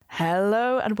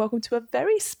Hello and welcome to a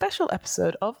very special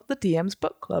episode of the DM's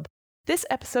Book Club. This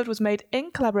episode was made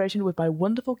in collaboration with my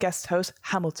wonderful guest host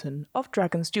Hamilton of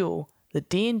Dragon's Duel, the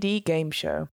D&D game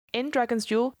show. In Dragon's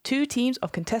Duel, 2 teams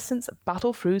of contestants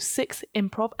battle through 6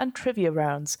 improv and trivia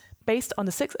rounds based on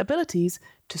the 6 abilities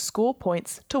to score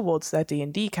points towards their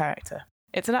D&D character.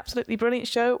 It's an absolutely brilliant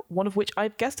show, one of which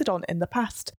I've guested on in the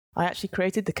past. I actually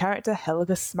created the character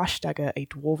Helga Smashdagger, a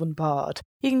dwarven bard.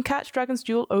 You can catch Dragon's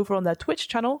Duel over on their Twitch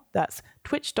channel, that's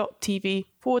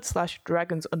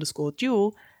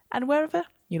twitch.tv/dragons_duel, and wherever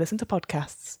you listen to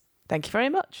podcasts. Thank you very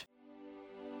much.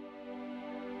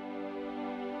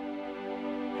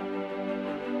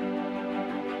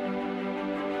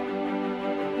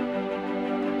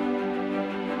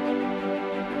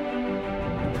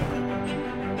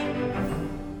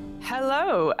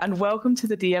 Hello and welcome to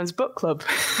the DM's Book Club.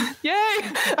 Yay!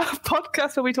 A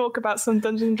podcast where we talk about some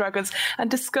Dungeons and Dragons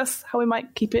and discuss how we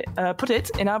might put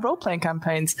it in our role-playing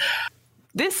campaigns.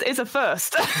 This is a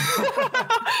first.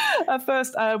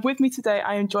 With me today,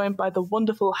 I am joined by the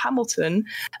wonderful Hamilton,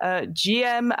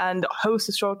 GM and host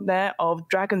extraordinaire of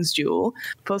Dragon's Duel,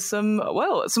 for some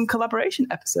collaboration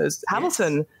episodes.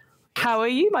 Hamilton, yes. How are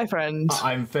you, my friend?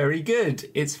 I'm very good.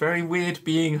 It's very weird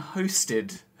being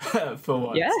hosted for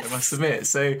once, yes. I must admit.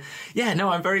 So, yeah, no,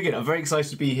 I'm very good. I'm very excited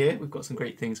to be here. We've got some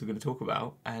great things we're going to talk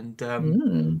about. And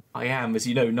I am, as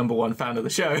you know, #1 fan of the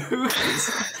show.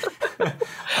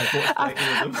 I've watched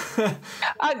all of them.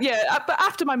 But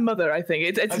after my mother, I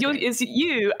think. It's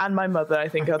you and my mother, I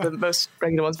think, are the most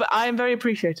regular ones. But I am very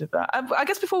appreciative of that. I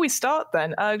guess before we start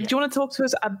then, do you want to talk to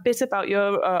us a bit about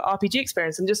your RPG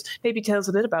experience and just maybe tell us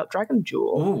a bit about Dragon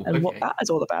Duel what that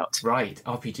is all about? Right,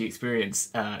 RPG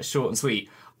experience, short and sweet.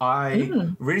 I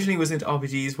originally was into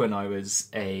RPGs when I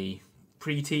was a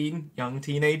pre-teen, young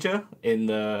teenager in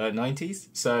the 90s.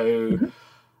 So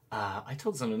I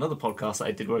told this on another podcast that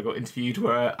I did where I got interviewed,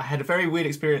 where I had a very weird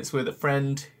experience with a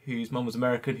friend whose mum was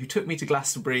American, who took me to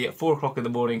Glastonbury at 4 o'clock in the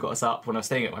morning, got us up when I was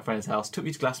staying at my friend's house, took me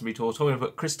to Glastonbury tour, told me to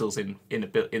put crystals in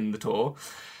the tour,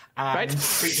 and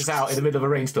freaked us out in the middle of a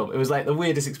rainstorm. It was like the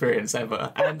weirdest experience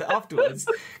ever. And afterwards,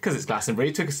 because it's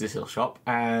Glastonbury, took us to this little shop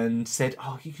and said,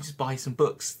 "Oh, you can just buy some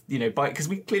books, because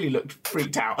we clearly looked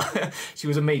freaked out." She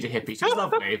was a major hippie. She was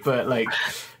lovely, but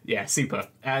super.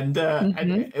 And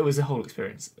it was a whole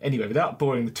experience. Anyway, without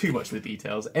boring too much with the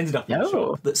details, ended up in a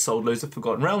shop that sold loads of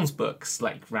Forgotten Realms books,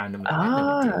 like randomly.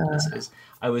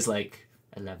 I was like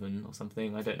 11 or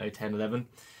something. I don't know, 10, 11.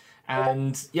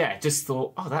 And just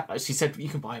thought, she said, you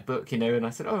can buy a book, and I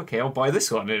said, okay, I'll buy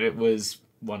this one. And it was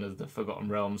one of the Forgotten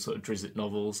Realms sort of Drizzt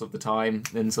novels of the time.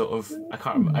 And sort of,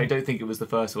 I don't think it was the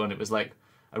first one. It was like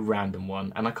a random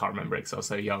one. And I can't remember it because I was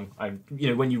so young.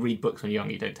 When you read books when you're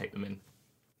young, you don't take them in.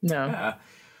 No.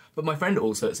 But my friend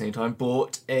also at the same time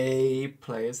bought a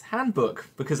player's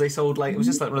handbook because they sold it was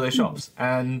just like one of those shops.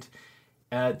 And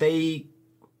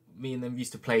me and them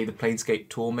used to play the Planescape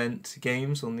Torment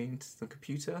games on the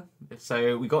computer.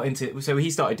 So we got into it. So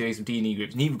he started doing some D&D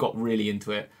groups and he got really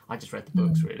into it. I just read the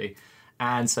books really.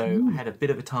 And so I had a bit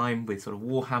of a time with sort of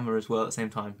Warhammer as well at the same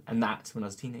time. And that's when I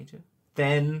was a teenager.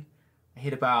 Then I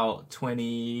hit about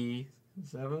 27 or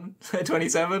something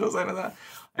like that.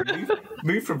 I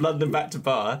moved from London back to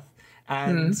Bath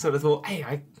and sort of thought,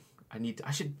 hey,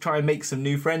 I should try and make some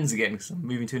new friends again because I'm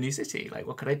moving to a new city. Like,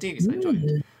 what could I do? So I joined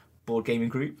a board gaming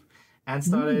group and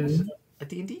started a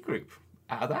D&D group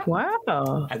out of that.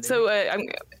 Wow. So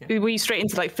were you straight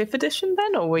into 5th edition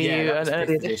then, or were you an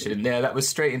early edition? Yeah, that was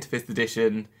straight into 5th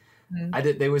edition. I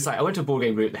went to a board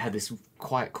game group that had this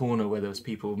quiet corner where there was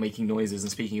people making noises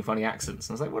and speaking in funny accents.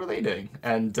 And I was like, what are they doing?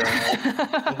 And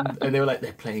and they were like,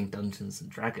 they're playing Dungeons and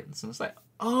Dragons. And I was like,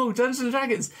 oh, Dungeons and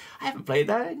Dragons. I haven't played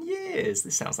that in years.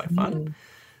 This sounds like fun.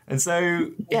 And so,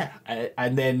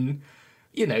 and then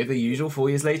the usual 4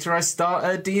 years later, I start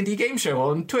a D&D game show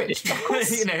on Twitch. Of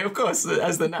course,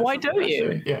 as the natural. Why don't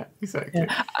you? Yeah, exactly.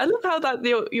 Yeah. I love how that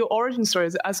your origin story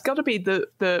has got to be the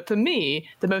for me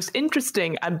the most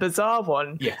interesting and bizarre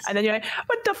one. Yes. And then you're like,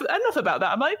 but enough about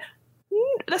that. I'm like,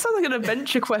 that sounds like an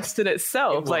adventure quest in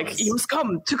itself. You must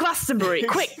come to Glastonbury,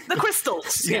 quick, the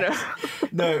crystals,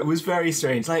 No, it was very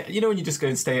strange. When you just go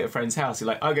and stay at a friend's house, you're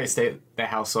like, I'll go stay at their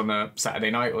house on a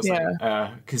Saturday night or something.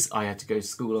 Because I had to go to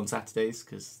school on Saturdays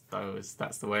because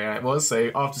that's the way it was. So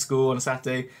after school on a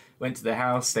Saturday, went to their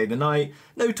house, stayed the night.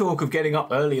 No talk of getting up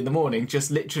early in the morning,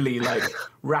 just literally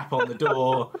rap on the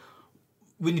door.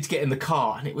 We need to get in the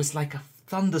car. And it was like a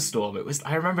thunderstorm.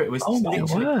 I remember it was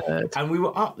literally, and we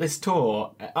were up the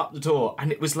tour, and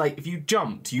it was like if you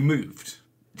jumped, you moved.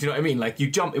 Do you know what I mean? Like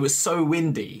you jump, it was so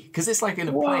windy because it's like in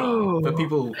a plane. For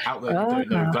people out there who don't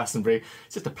know Glastonbury,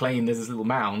 it's just a plane. There's this little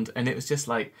mound, and it was just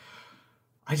like,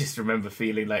 I just remember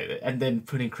feeling like, and then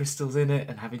putting crystals in it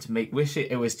and having to make wish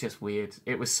it. It was just weird.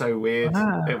 It was so weird. It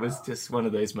Wow. was just one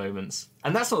of those moments.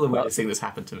 And that's not the weirdest thing that's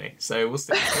happened to me. So we'll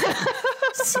stick.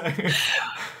 So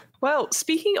Well,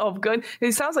 speaking of going,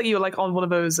 it sounds like you were like on one of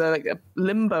those like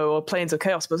limbo or planes of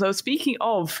chaos. But so speaking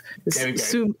of There we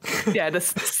this, go. the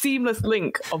seamless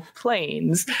link of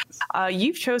planes,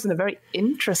 you've chosen a very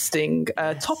interesting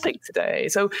topic today.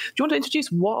 So do you want to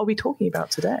introduce what are we talking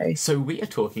about today? So we are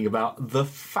talking about the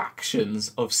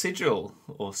factions of Sigil,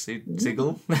 or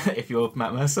Sigil, if you're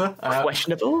Matt Mercer.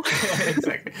 Questionable.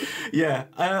 Exactly. Yeah.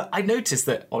 I noticed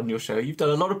that on your show you've done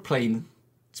a lot of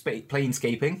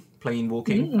planescaping, plane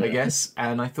walking, I guess,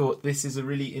 and I thought this is a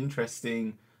really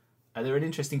interesting. They're an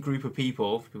interesting group of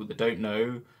people, for people that don't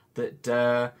know,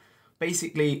 that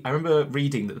basically, I remember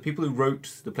reading that the people who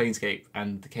wrote the Planescape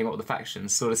and came up with the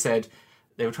factions sort of said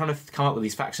they were trying to come up with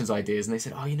these factions ideas, and they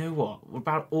said, oh, you know what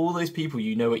about all those people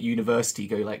you know at university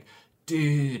go like,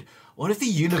 dude, what if the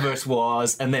universe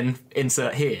was, and then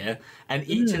insert here, and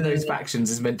each of those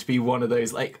factions is meant to be one of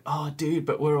those like, oh dude,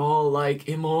 but we're all like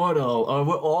immortal, or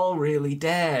we're all really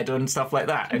dead, and stuff like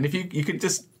that. And if you could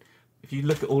just, if you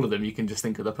look at all of them, you can just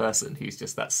think of the person who's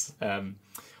just, that's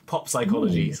pop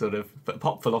psychology sort of, but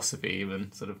pop philosophy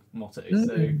even sort of motto.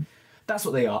 So that's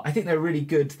what they are. I think they're a really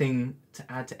good thing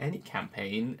to add to any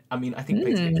campaign. I mean, I think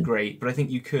Planescape's great, but I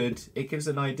think it gives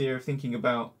an idea of thinking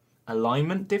about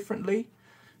alignment differently,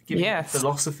 giving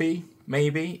philosophy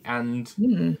maybe,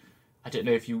 and I don't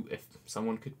know if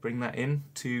someone could bring that in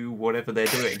to whatever they're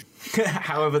doing,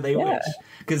 however they wish,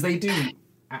 because they do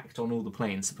act on all the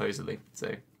planes supposedly.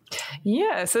 So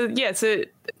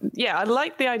I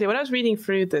like the idea when I was reading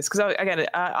through this, because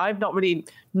I've not really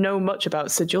know much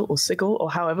about Sigil or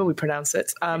however we pronounce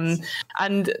it.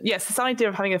 And yes, this idea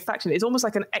of having a faction is almost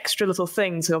like an extra little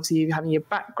thing. So obviously you're having your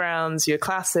backgrounds, your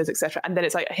classes, etc. And then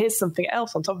it's like, here's something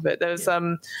else on top of it. There's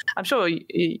I'm sure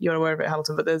you're aware of it,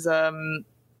 Hamilton, but there's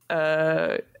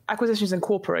Acquisitions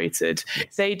Incorporated.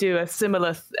 Yes. They do a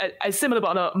similar but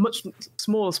on a much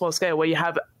smaller scale, where you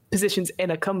have positions in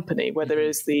a company where there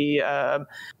is the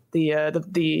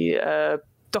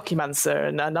documancer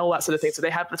and all that sort of thing. So they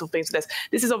have little things for this.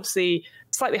 This is obviously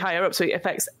slightly higher up, so it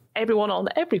affects everyone on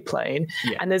every plane.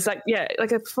 Yeah. And there's like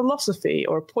a philosophy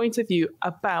or a point of view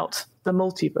about the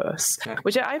multiverse,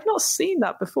 which I've not seen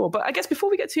that before. But I guess before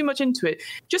we get too much into it,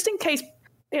 just in case,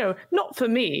 not for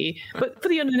me, but for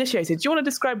the uninitiated, do you want to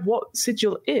describe what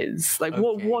Sigil is? Like,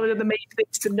 what are the main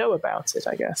things to know about it,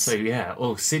 I guess?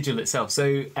 So, Sigil itself.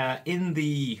 So,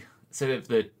 the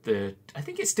I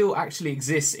think it still actually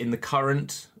exists in the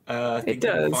current it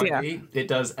does, It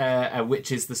does,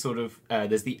 which is the sort of,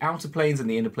 there's the outer planes and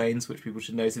the inner planes, which people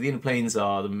should know. So the inner planes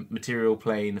are the material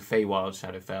plane, the Feywild,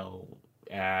 Shadowfell,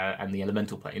 and the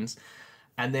elemental planes.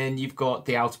 And then you've got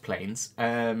the outer planes,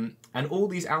 and all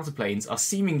these outer planes are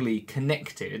seemingly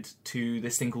connected to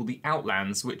this thing called the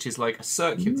Outlands, which is like a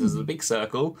circuit. There's a big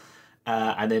circle,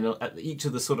 and then at each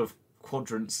of the sort of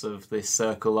quadrants of this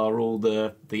circle are all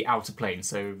the outer planes.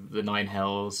 So the Nine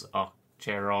Hells,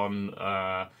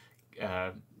 Archeron,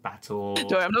 Battle.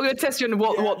 Sorry, I'm not going to test you on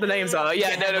what the names are.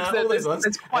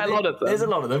 There's quite a lot of them. There's a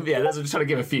lot of them. Yeah, I'm just trying to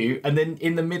give a few. And then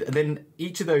in the mid, then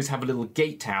each of those have a little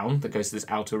gate town that goes to this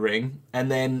outer ring,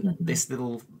 and then this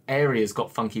little area's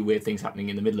got funky, weird things happening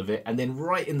in the middle of it. And then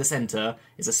right in the center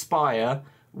is a spire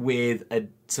with a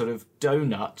sort of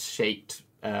donut-shaped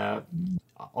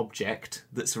object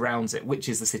that surrounds it, which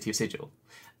is the city of Sigil,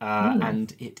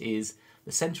 and it is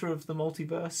the center of the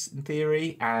multiverse in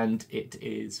theory, and it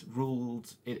is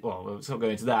ruled. Let's not go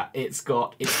into that. It's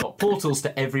got portals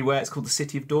to everywhere. It's called the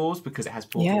City of Doors because it has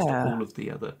portals to all of the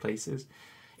other places.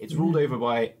 It's ruled over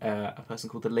by a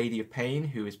person called the Lady of Pain,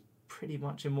 who is pretty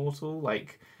much immortal.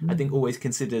 Like I think always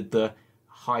considered the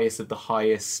highest of the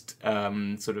highest.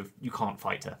 Sort of, you can't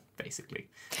fight her basically.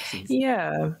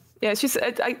 Yeah, it's just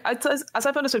as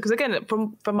I've understood, because again,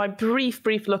 from my brief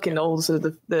look in all sort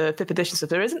of the fifth edition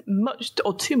stuff, there isn't much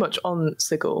or too much on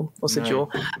Sigil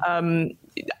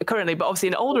currently, but obviously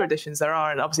in older editions there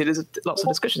are, and obviously there's lots of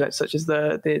discussions such as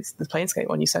the Planescape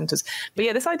one you sent us. But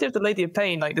yeah, this idea of the Lady of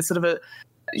Pain, like this sort of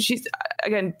she's,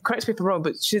 again, correct me if I'm wrong,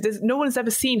 but no one's ever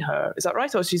seen her. Is that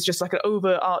right, or she's just like an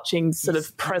overarching sort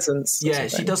of presence? Yeah,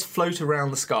 she does float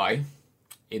around the sky.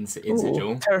 In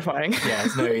Sigil. Terrifying.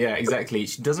 Exactly.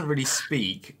 She doesn't really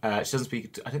speak. She doesn't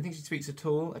speak. I don't think she speaks at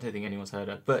all. I don't think anyone's heard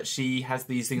her. But she has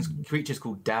these creatures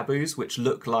called Dabus, which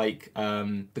look like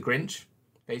the Grinch,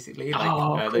 basically.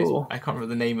 Like, cool. I can't remember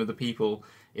the name of the people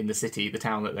in the city, the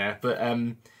town that they're. But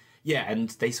and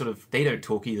they don't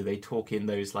talk either. They talk in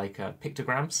those like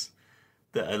pictograms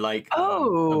that are like a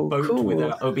boat cool.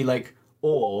 it would be like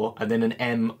or, and then an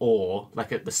M or,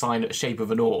 like the sign, a shape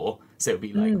of an or. So it'd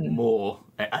be like more,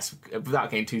 without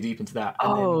getting too deep into that.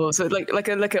 And so like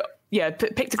a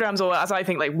pictograms, or as I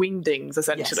think, like wingdings,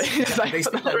 essentially. Yes, they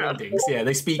speak like wingdings. Yeah,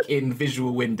 they speak in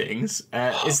visual wingdings.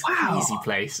 It's a crazy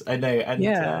place, I know.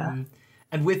 And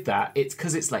and with that, it's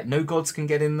because it's like no gods can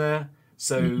get in there.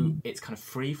 So it's kind of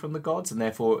free from the gods, and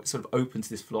therefore it's sort of open to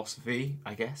this philosophy,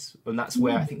 I guess. And that's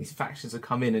where I think these factions have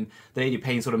come in, and the Lady of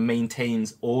Pain sort of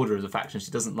maintains order of the factions.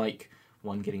 She doesn't like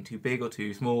one getting too big or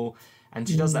too small, and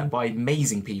she does that by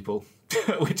mazing people,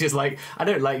 which is like, I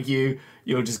don't like you,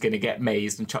 you're just going to get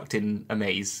mazed and chucked in a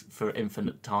maze for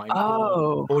infinite time.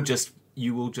 Or just,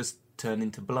 you will just turn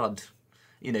into blood.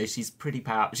 You know, she's pretty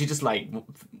powerful. She just like,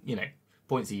 you know,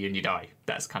 points at you and you die.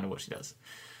 That's kind of what she does.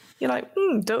 You're like,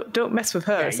 don't mess with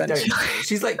her, essentially.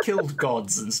 She's like killed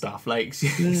gods and stuff. Like,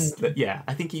 she's,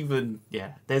 I think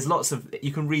there's lots of,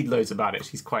 you can read loads about it.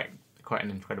 She's quite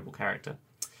an incredible character.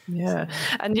 Yeah.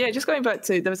 And just going back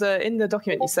to, there was in the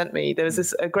document you sent me, there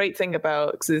was a great thing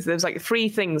about, because there's like 3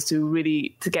 things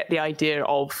to get the idea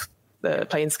of the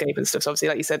planescape and stuff. So obviously,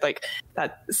 like you said, like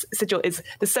that Sigil is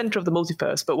the center of the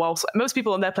multiverse, but whilst most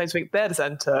people on their planes think they're the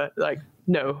center, like,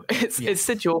 no, it's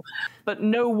Sigil, but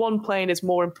no one plane is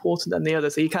more important than the other.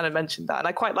 So you kind of mentioned that, and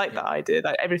I quite like that idea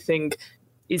that everything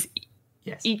is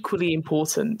equally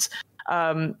important.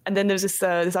 And then there's this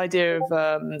idea of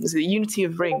the unity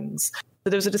of rings. So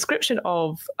there was a description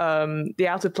of the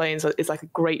outer planes is like a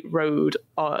great road,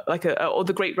 or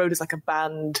the great road is like a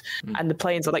band, and the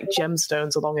planes are like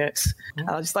gemstones along it. And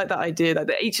I just like that idea that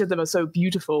each of them are so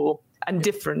beautiful and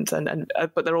different, and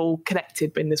but they're all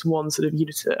connected in this one sort of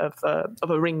unit of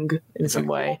a ring in some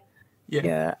way.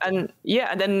 And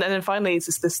then finally it's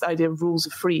just this idea of rules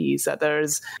of freeze, that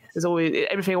there's always,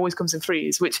 everything always comes in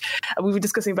freeze, which we were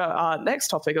discussing about our next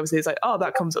topic. Obviously, it's like,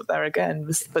 that comes up there again,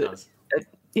 but.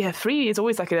 Free is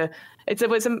always like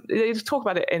they talk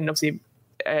about it in, obviously,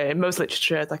 in most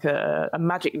literature, it's like a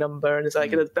magic number, and it's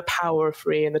like the power of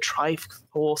free and the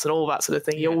Triforce and all that sort of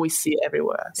thing. You always see it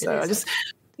everywhere. So it's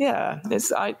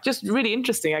just really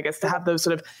interesting, I guess, to have those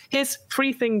sort of, here's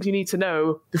 3 things you need to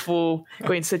know before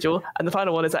going to Sigil, and the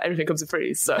final one is that everything comes in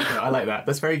freeze. So I like that.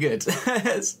 That's very good.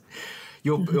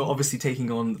 You're obviously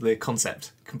taking on the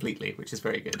concept completely, which is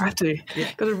very good. I have to.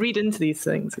 Got to read into these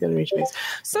things.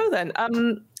 So then,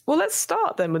 well, let's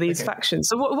start then with these factions.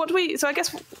 So what do we? So I guess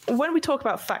when we talk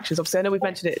about factions, obviously I know we've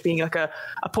mentioned it being like a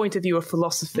point of view of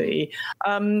philosophy,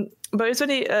 but is there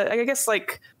any? I guess,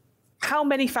 like, how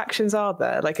many factions are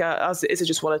there? Like, is it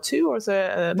just 1 or 2, or is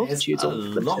there multitudes?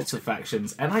 There's lots of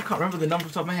factions, and I can't remember the number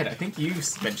off the top of my head. I think you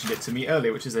mentioned it to me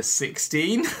earlier, which is a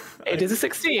 16. It is a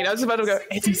 16. I was about to go,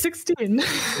 it is 16.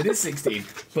 It is 16,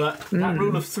 but that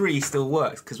rule of 3 still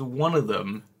works, because one of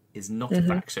them is not a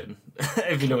faction,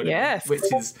 if you know what I mean.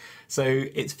 Which is, so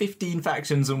it's 15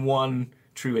 factions and 1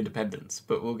 true independence,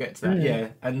 but we'll get to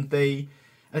that. And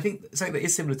I think something that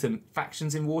is similar to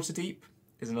factions in Waterdeep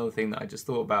is another thing that I just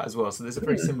thought about as well. So there's a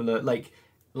very similar, like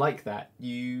that.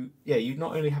 You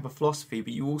not only have a philosophy,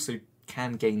 but you also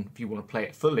can gain, if you want to play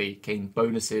it fully, gain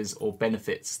bonuses or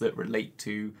benefits that relate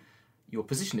to your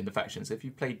position in the faction. So if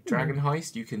you play Dragon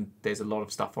Heist, there's a lot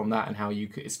of stuff on that, and how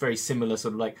it's very similar,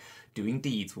 sort of like doing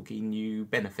deeds will gain you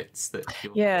benefits that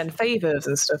and favors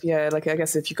and stuff. Like, I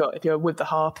guess if you're with the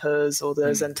Harpers or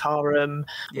the Zentarum,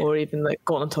 or even like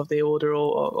Gauntlet of the Order,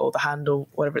 or the Hand, or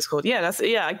whatever it's called. I guess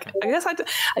it's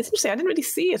interesting. I didn't really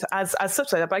see it as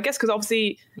such like that, but I guess because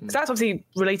that's obviously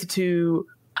related to.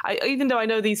 Even though I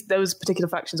know those particular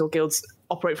factions or guilds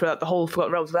operate throughout the whole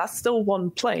Forgotten Realms, but that's still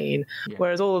one plane.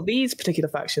 Whereas all of these particular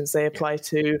factions, they apply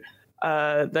to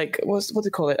like what do they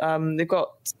call it? They've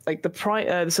got like the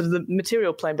sort of the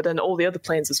material plane, but then all the other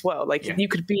planes as well. Like you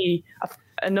could be a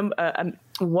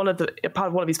part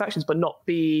of one of these factions, but not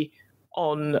be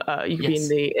on. You could be in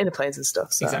the inner planes and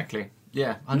stuff. So. Exactly.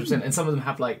 Yeah, 100%. And some of them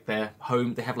have like their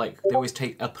home. They have they always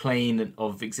take a plane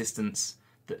of existence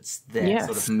that's their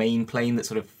sort of main plane that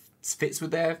sort of fits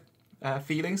with their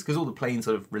feelings, because all the planes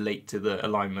sort of relate to the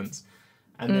alignments,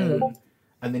 and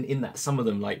then in that, some of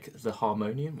them, like the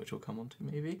Harmonium, which we'll come on to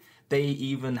maybe, they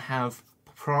even have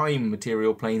prime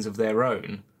material planes of their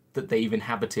own that they've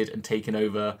inhabited and taken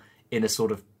over in a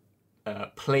sort of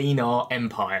planar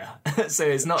empire. So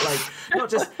it's not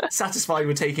just satisfied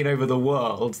with taking over the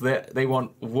world, they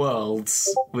want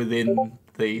worlds within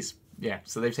these.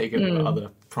 So they've taken over other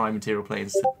prime material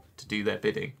planes to do their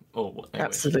bidding. or what they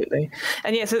Absolutely. wish.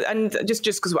 And yeah, so and just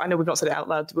because I know we've not said it out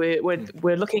loud, we're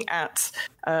looking at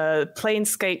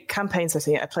Planescape campaign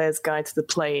setting, a player's guide to the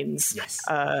planes. Yes.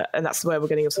 And that's where we're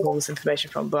getting all this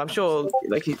information from. But I'm sure,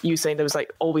 like you saying, there was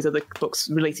like all these other books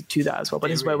related to that as well. But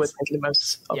this is where we're taking the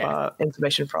most of our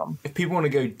information from. If people want to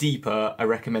go deeper, I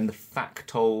recommend the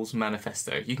Factol's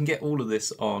Manifesto. You can get all of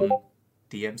this on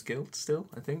DM's Guild still,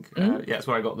 I think. Yeah, that's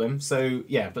where I got them. So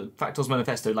yeah, but Factol's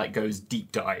Manifesto like goes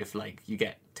deep dive. Like you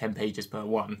get 10 pages per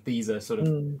one. These are sort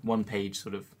of 1 page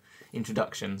sort of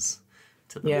introductions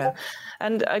to them. Yeah,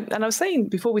 and I was saying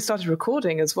before we started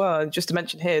recording as well, just to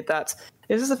mention here that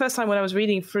this is the first time when I was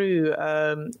reading through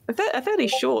a fairly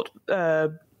short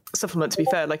supplement. To be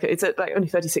fair, like it's like only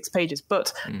 36 pages,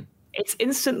 but. It's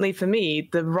instantly, for me,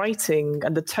 the writing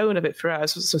and the tone of it throughout. I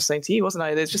was just saying to you, wasn't I?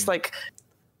 It's just like,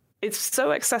 it's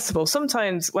so accessible.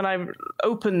 Sometimes when I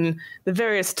open the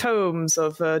various tomes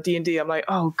of D&D, I'm like,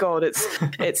 oh God,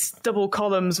 it's double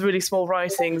columns, really small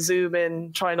writing, zoom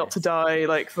in, try not to die,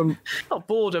 like from not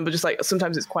boredom, but just like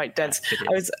sometimes it's quite dense.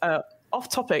 I was off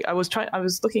topic. I was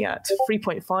looking at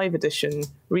 3.5 edition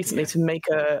recently to make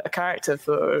a character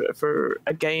for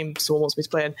a game someone wants me to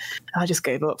play, and I just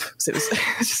gave up because it was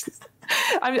just.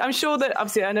 I'm sure that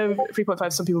obviously I know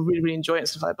 3.5. Some people really enjoy it and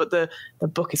stuff like that, but the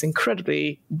book is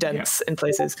incredibly dense in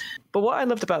places. But what I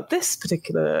loved about this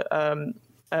particular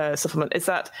supplement is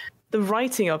that the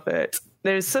writing of it.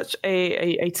 There's such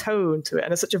a tone to it, and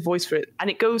there's such a voice for it, and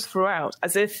it goes throughout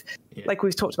as if, like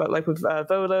we've talked about, like with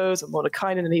Volos and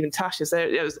Mordekainen and even Tash, it's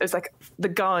like the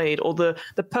guide or the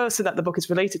person that the book is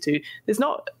related to. There's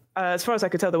not, as far as I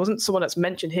could tell, there wasn't someone that's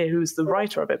mentioned here who's the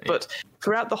writer of it, but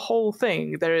throughout the whole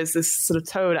thing, there is this sort of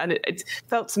tone, and it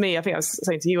felt to me, I think I was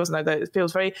saying to you, wasn't I, that it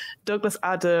feels very Douglas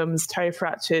Adams, Terry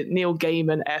Pratchett, Neil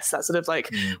Gaiman-esque, that sort of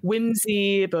like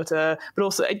whimsy, but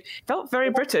also it felt very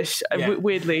British,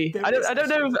 weirdly. I don't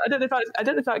know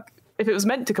if it was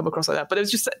meant to come across like that, but it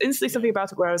was just instantly something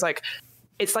about it where I was like,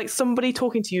 it's like somebody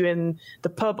talking to you in the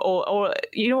pub, or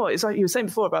you know what? It's like you were saying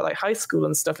before about like high school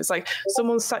and stuff. It's like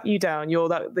someone sat you down.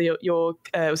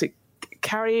 Was it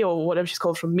Carrie or whatever she's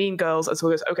called from Mean Girls? And so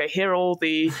it goes, okay, here are all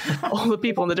the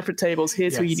people on the different tables.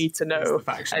 Here's who you need to know.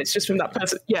 And it's just from that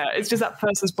person. Yeah, it's just that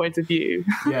person's point of view.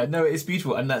 Yeah, no, it's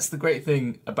beautiful, and that's the great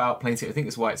thing about Planescape. I think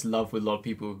it's why it's loved with a lot of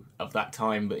people of that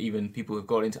time, but even people who've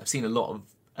got into. I've seen a lot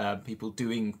of people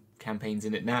doing campaigns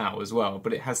in it now as well,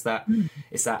 but it has that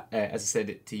it's that as I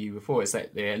said it to you before, it's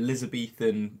like the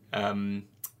Elizabethan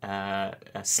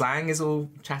slang is all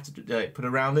chatted put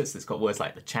around it, so it's got words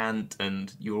like the chant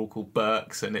and you're all called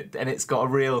Burks, and it's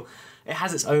got it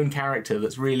has its own character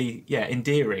that's really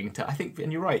endearing to, I think.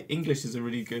 And you're right, English is a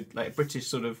really good like British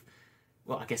sort of,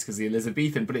 well, I guess because the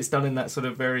Elizabethan, but it's done in that sort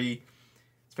of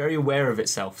it's very aware of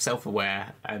itself,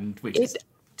 self-aware, and which is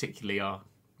particularly our.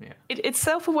 Yeah. It's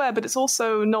self-aware, but it's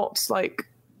also not like,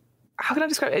 how can I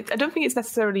describe it? I don't think it's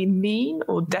necessarily mean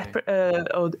or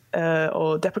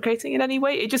or deprecating in any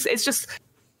way. It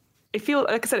feels,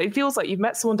 like I said, it feels like you've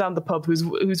met someone down the pub who's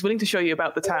willing to show you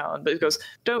about the town, but it goes,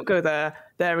 don't go there,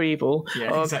 they're evil.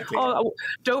 Yeah, exactly.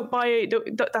 Don't buy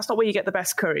it. That's not where you get the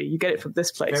best curry. You get it from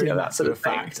this place. Very that sort of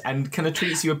fact, and kind of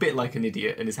treats you a bit like an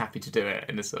idiot and is happy to do it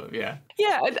in a sort of Yeah,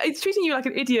 it's treating you like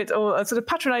an idiot or sort of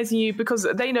patronising you because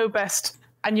they know best.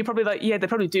 And you're probably like, yeah, they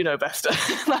probably do know best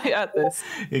like at this.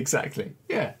 Exactly.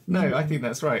 Yeah. No, I think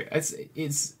that's right.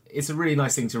 It's a really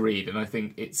nice thing to read, and I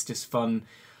think it's just fun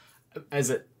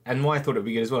and why I thought it would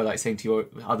be good as well, like saying to your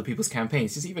other people's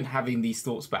campaigns, just even having these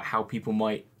thoughts about how people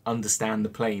might understand the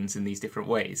planes in these different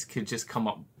ways could just come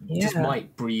up, just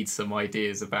might breed some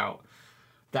ideas about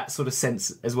that sort of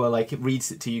sense as well. Like it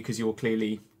reads it to you because you're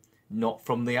clearly not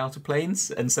from the outer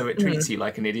planes, and so it treats you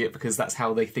like an idiot because that's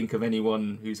how they think of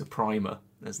anyone who's a primer,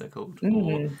 as they're called,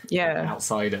 or an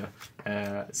outsider.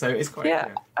 So it's quite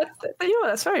But you know,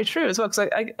 that's very true as well, because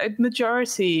a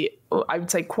majority, or I would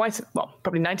say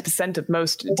probably 90% of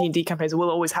most D&D campaigns will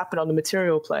always happen on the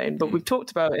material plane. But we've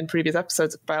talked about in previous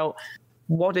episodes about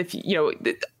what if,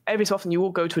 every so often you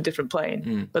will go to a different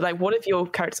plane, but like what if your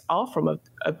characters are from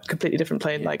a completely different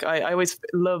plane? Like I always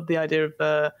love the idea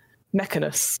of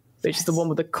Mechanus, which is the one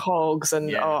with the cogs,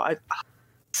 and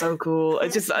so cool.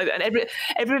 It's just, and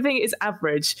everything is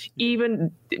average.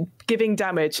 Even giving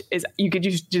damage is,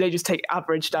 they just take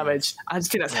average damage. I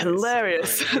just think that's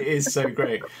hilarious. So it is so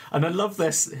great, and I love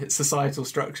their societal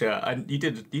structure. And you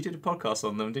did a podcast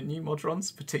on them, didn't you,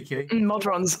 Modrons particularly?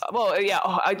 Modrons. Well, yeah.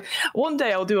 One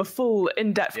day I'll do a full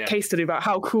in-depth case study about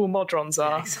how cool Modrons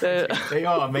are. Yeah, exactly. They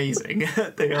are amazing.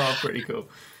 They are pretty cool.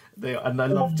 And I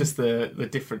love just the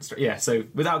different so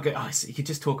without going, you could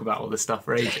just talk about all this stuff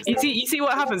for ages. You see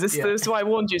what happens. This is why I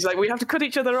warned you. It's like we have to cut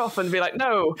each other off and be like,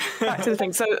 no, back to the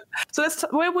thing. So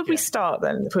where would we start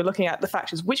then? If we're looking at the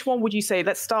factions, which one would you say?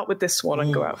 Let's start with this one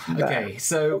and go out from there. Okay,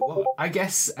 so I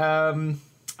guess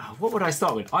what would I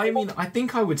start with? I mean, I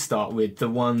think I would start with the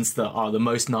ones that are the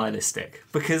most nihilistic,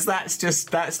 because that's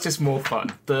just more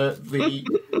fun.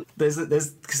 There's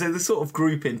because they sort of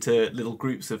group into little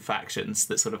groups of factions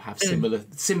that sort of have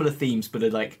similar themes, but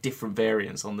are like different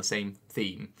variants on the same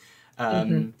theme.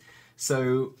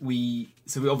 So we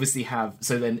obviously have.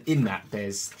 So then in that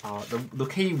there's the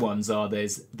key ones are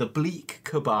there's the Bleak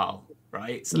Cabal,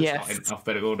 right? So it's not in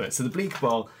alphabetical order. So the Bleak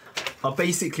Cabal are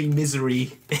basically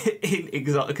misery in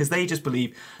exile, because they just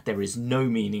believe there is no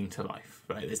meaning to life,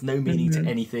 right? There's no meaning to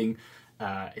anything.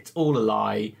 It's all a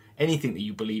lie. Anything that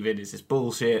you believe in is just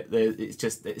bullshit.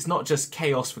 It's not just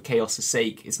chaos for chaos'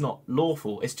 sake. It's not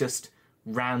lawful. It's just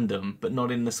random, but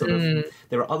not in the sort of.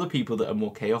 There are other people that are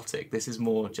more chaotic. This is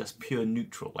more just pure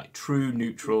neutral, like true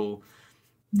neutral.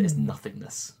 There's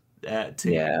nothingness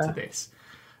to this.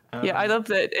 I love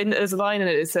that. There's a line in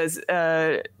it. It says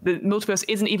the multiverse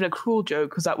isn't even a cruel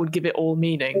joke, because that would give it all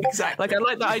meaning. Exactly. Like I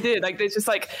like that idea. Like there's just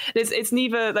like it's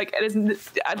neither like it isn't,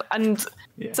 and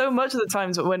so much of the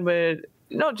times when we're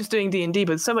not just doing D&D,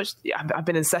 but so much. I've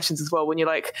been in sessions as well when you're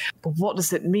like, but what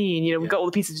does it mean? You know, we've got all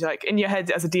the pieces. You're like in your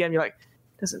head as a DM, you're like,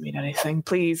 doesn't mean anything.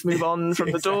 Please move on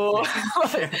from the door.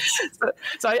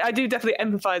 So I do definitely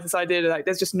empathize this idea that like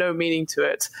there's just no meaning to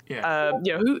it.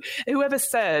 Whoever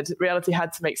said reality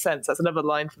had to make sense. That's another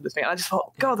line from the thing. And I just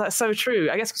thought, God, that's so true.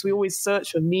 I guess because we always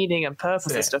search for meaning and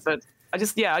purpose and stuff. And I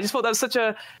just thought that was such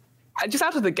a. Just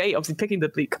out of the gate, obviously picking the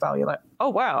Bleak Cabal, you're like, oh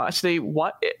wow, actually,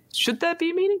 should there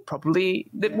be meaning? Probably.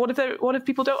 What if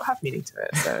people don't have meaning to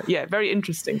it? So very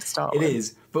interesting to start with. It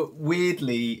is, but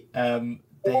weirdly.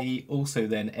 They also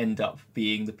then end up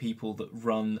being the people that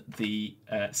run the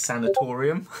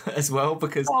sanatorium as well,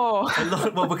 because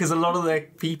a lot of their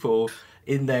people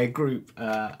in their group,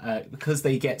 because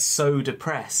they get so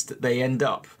depressed, they end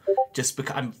up just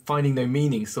I'm finding no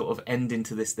meaning. Sort of end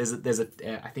into this. There's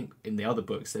a I think in the other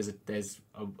books there's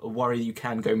a worry you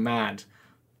can go mad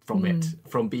from it,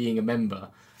 from being a member.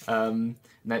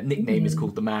 That nickname is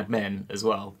called the Mad Men as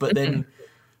well. But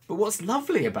what's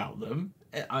lovely about them.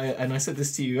 I said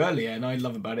this to you earlier, and I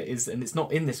love about it is, and it's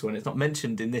not in this one, it's not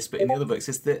mentioned in this, but in the other books,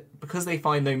 is that because they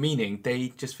find no meaning,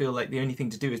 they just feel like the only thing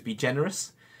to do is be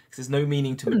generous, because there's no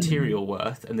meaning to material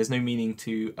worth, and there's no meaning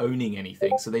to owning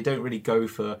anything, so they don't really go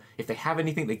for, if they have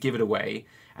anything, they give it away,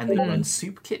 and they run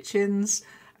soup kitchens,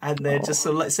 and they're just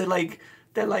sort of like,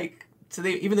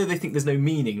 even though they think there's no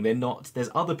meaning, they're not, there's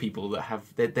other people that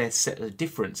have, their set of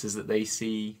differences that they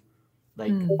see.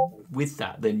 Like with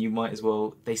that, then you might as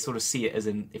well. They sort of see it as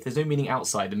if there's no meaning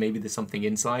outside, then maybe there's something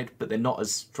inside, but they're not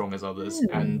as strong as others.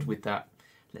 And with that,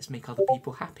 let's make other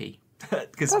people happy.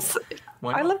 Because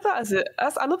I love that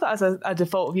as a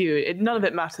default view. None of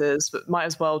it matters, but might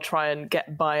as well try and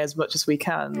get by as much as we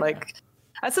can. Like.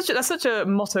 That's such a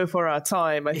motto for our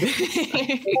time, I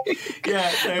think.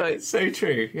 It's so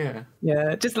true.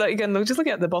 Yeah. Just looking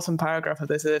at the bottom paragraph of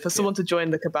this, for someone to join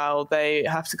the Cabal, they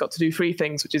have got to do three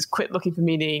things, which is quit looking for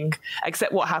meaning,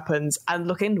 accept what happens, and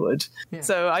look inward. Yeah.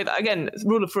 So again,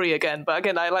 rule of three again. But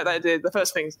again, I like that idea. The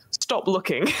first thing is stop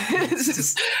looking.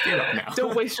 Just give up now.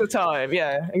 Don't waste your time.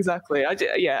 Yeah, exactly.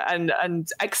 And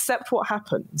accept what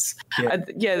happens.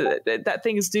 Yeah. And that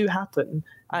things do happen,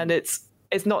 and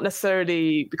it's not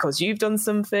necessarily because you've done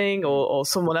something or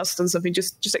someone else has done something.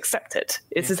 Just accept it.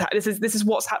 This is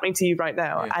what's happening to you right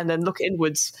now, and then look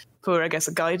inwards for, I guess,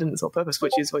 a guidance or purpose,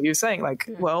 which is what you were saying. Like,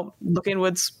 well, look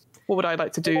inwards. What would I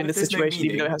like to do in this situation,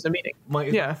 even though it has no meaning?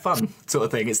 Might have fun sort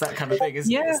of thing. It's that kind of thing. It's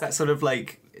that sort of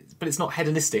like, but it's not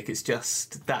hedonistic. It's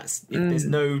just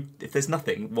if there's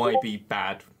nothing, why be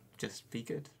bad? Just be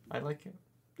good. I like it.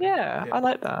 Yeah, I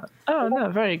like that. Oh, no,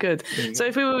 very good. So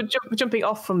if we were jumping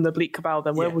off from the Bleak Cabal,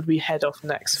 then where would we head off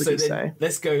next, would you say?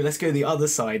 Let's go the other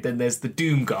side. Then there's the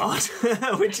Doom Guard,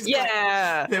 which is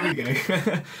there we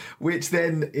go. Which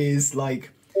then is like,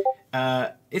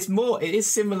 it is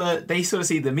similar. They sort of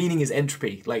see the meaning is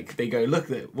entropy. Like they go, look,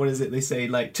 what is it? They say,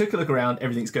 like, took a look around,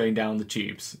 everything's going down the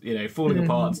tubes, falling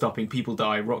apart, stopping, people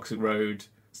die, rocks erode,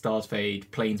 stars fade,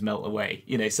 planes melt away,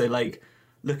 so like,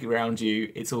 look around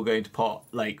you, it's all going to pot.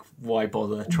 Like, why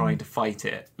bother trying to fight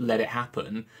it? Let it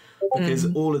happen.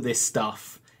 Because all of this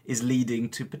stuff is leading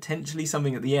to potentially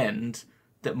something at the end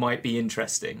that might be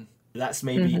interesting. That's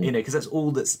maybe, because that's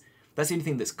the only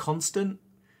thing that's constant.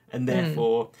 And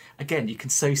therefore, again, you can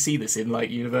so see this in like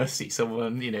university.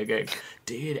 Someone, going,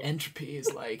 dude, entropy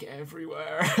is like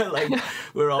everywhere. Like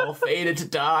we're all fated to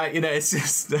die. It's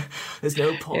just there's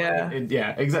no point.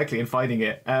 Exactly, in fighting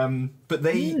it. But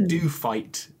they do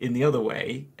fight in the other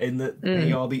way, in that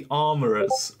they are the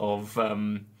armorers of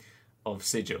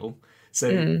Sigil.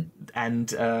 So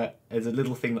and as a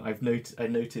little thing that I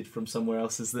noted from somewhere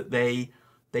else is that they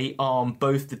arm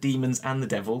both the demons and the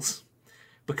devils.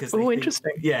 Because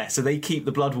interesting. Yeah, so they keep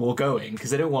the blood war going because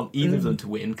they don't want either of them to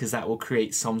win because that will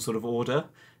create some sort of order.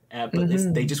 But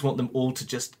they just want them all to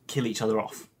just kill each other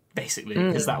off, basically,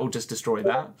 because that will just destroy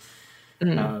that.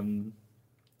 Kind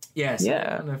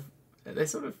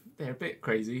of, they're a bit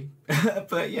crazy,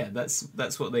 but yeah,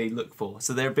 that's what they look for.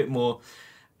 So they're a bit more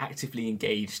actively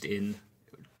engaged in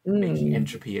making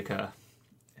entropy occur.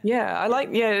 Yeah,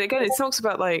 again, it talks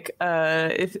about like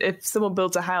if someone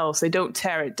builds a house, they don't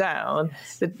tear it down.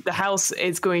 The house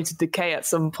is going to decay at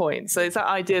some point. So it's that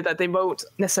idea that they won't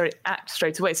necessarily act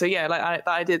straight away. So yeah, like the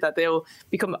idea that they'll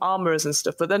become armorers and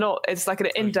stuff, but they're not. It's like an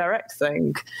indirect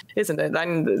thing, isn't it?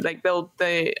 And like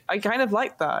I kind of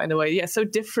like that in a way. Yeah, so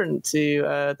different to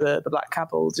the Black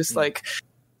Cabal, just like.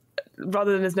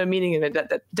 Rather than there's no meaning in it,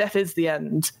 that death is the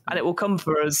end and it will come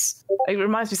for us. It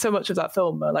reminds me so much of that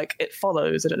film, like It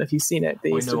Follows. I don't know if you've seen it. The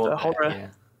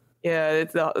horror. Yeah,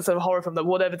 it's a horror film that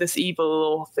whatever this evil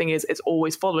or thing is, it's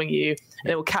always following you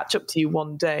and it will catch up to you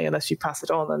one day unless you pass it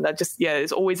on. And that just,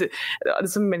 it's always,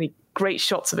 there's so many great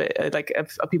shots of it, like of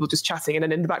people just chatting. And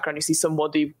then in the background, you see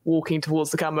somebody walking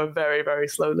towards the camera very, very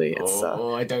slowly. It's,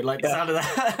 I don't like the sound of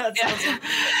that.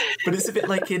 But it's a bit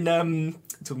like in,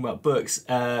 talking about books,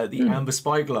 the Amber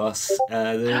Spyglass,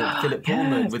 the Philip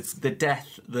Pullman with the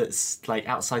death that's like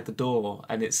outside the door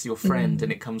and it's your friend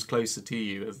and it comes closer to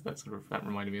you. That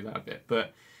reminded me of that a bit.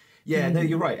 But yeah, no,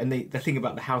 you're right. And the thing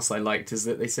about the house I liked is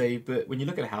that they say, but when you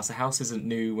look at a house isn't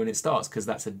new when it starts because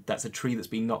that's a tree that's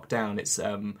been knocked down. It's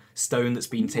stone that's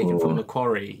been taken from the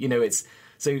quarry. It's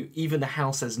so even the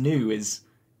house as new is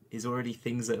already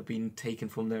things that have been taken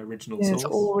from their original source. It's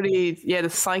already the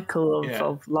cycle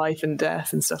of life and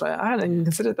death and stuff like that. I hadn't even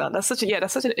considered that. That's such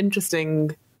an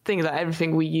interesting thing that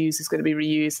everything we use is going to be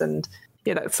reused and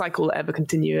that cycle will ever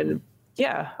continue. And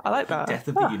yeah, I like that. Death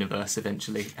of the universe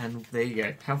eventually. And there you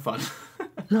go. Have fun.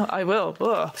 No, I will.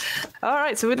 Ugh. All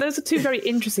right. So those are two very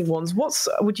interesting ones. What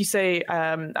would you say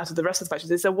out of the rest of the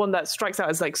factions? Is there one that strikes out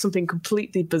as like something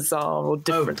completely bizarre or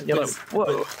different? And you're like,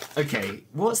 whoa. Okay.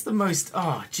 What's the most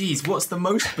bizarre?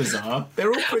 They're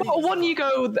all pretty bizarre. One you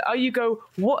go,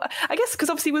 what? I guess because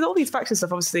obviously with all these faction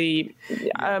stuff, obviously,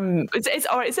 it's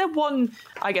all right. Is there one,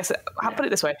 I guess, I'll put it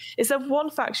this way. Is there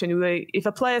one faction where if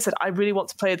a player said, I really want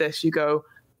to play this, you go,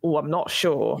 oh, I'm not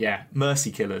sure. Yeah, Mercy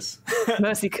Killers.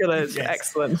 Mercy Killers, yes.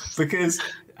 Excellent. Because,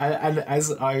 and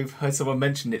as I've heard someone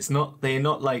mention, they're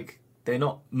not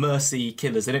Mercy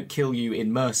Killers. They don't kill you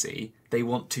in mercy. They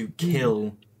want to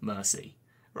kill Mercy,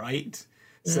 right?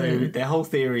 So their whole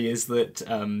theory is that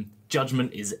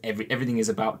judgment is everything is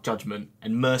about judgment,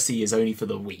 and mercy is only for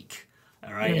the weak.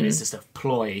 All right, and it's just a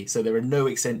ploy. So there are no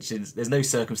extensions. There's no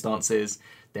circumstances.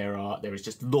 There is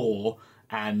just law.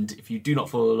 And if you do not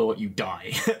follow the law, you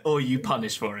die, or you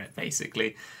punish for it,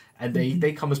 basically. And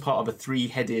they come as part of a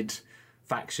three-headed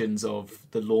factions of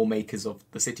the lawmakers of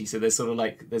the city. So there's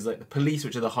the police,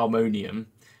 which are the Harmonium,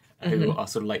 who are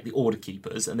sort of like the order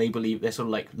keepers, and they believe they're sort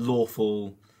of like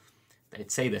lawful. They'd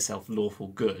say they're self-lawful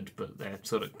good, but they're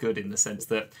sort of good in the sense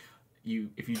that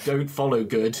if you don't follow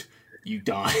good, you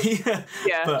die.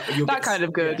 Yeah, but that kind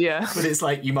of good, yeah. But it's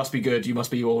like, you must be good, you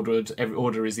must be ordered. Every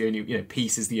order is the only,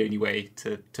 peace is the only way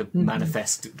to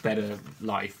manifest better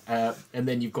life. And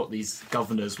then you've got these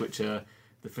governors, which are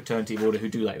the fraternity of order, who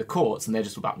do like the courts, and they're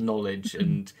just about knowledge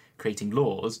and creating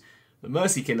laws. The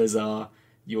Mercy Killers are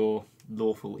your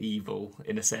lawful evil,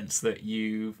 in a sense that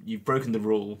you've broken the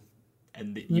rule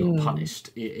and you're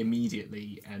punished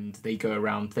immediately. And they go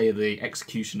around, they are the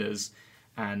executioners,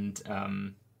 and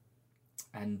I'm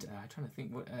trying to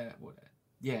think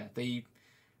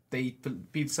they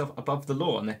be themselves above the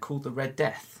law, and they're called the Red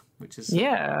Death, which is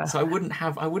so I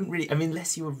wouldn't really,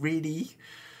 unless you were really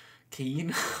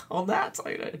keen on that,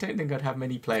 I don't think I'd have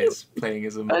many players playing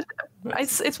as a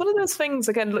it's one of those things,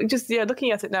 again,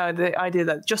 looking at it now, the idea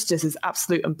that justice is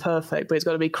absolute and perfect, but it's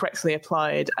got to be correctly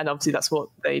applied, and obviously that's what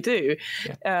they do.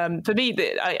 For me,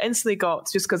 I instantly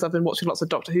got, just because I've been watching lots of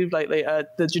Doctor Who lately, the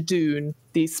Jadoon,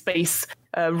 the space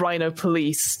Rhino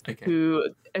police, who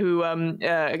again,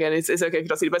 it's okay if you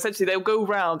don't see it, but essentially they'll go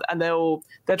around and they'll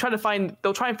try and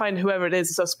find whoever it is,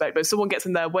 the suspect, but if someone gets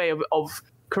in their way of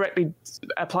correctly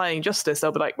applying justice,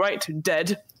 they'll be like, right,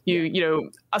 dead.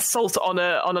 Assault on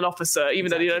an officer, even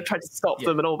though tried to stop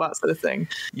them and all that sort of thing.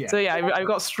 So I've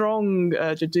got strong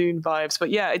Jadoon vibes. But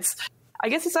I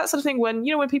guess it's that sort of thing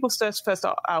when people first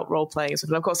start out role playing and stuff.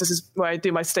 And of course, this is where I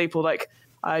do my staple, like,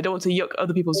 I don't want to yuck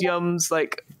other people's yums.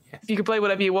 Like, if you can play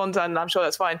whatever you want, and I'm sure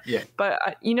that's fine. Yeah. But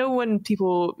when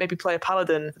people maybe play a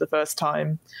paladin for the first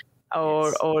time,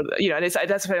 or and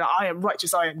that's like, I am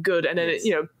righteous, I am good, and then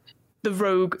the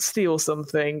rogue steals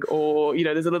something, or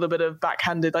there's a little bit of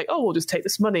backhanded, like, oh, we'll just take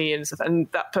this money and stuff, and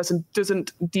that person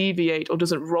doesn't deviate or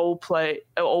doesn't role play,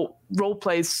 or role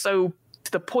plays so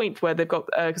to the point where they've got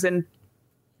because in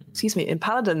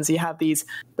Paladins you have the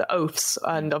oaths,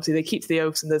 and obviously they keep to the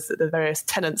oaths, and there's the various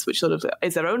tenets, which sort of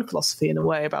is their own philosophy in a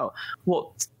way about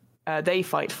what they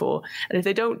fight for. And if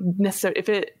they don't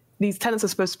necessarily, these tenets are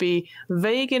supposed to be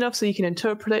vague enough so you can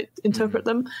interpret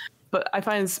them, but I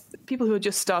find people who are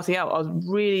just starting out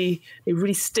they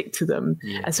really stick to them,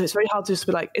 and so it's very hard to just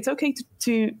be like, it's okay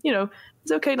to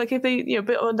it's okay, like if they a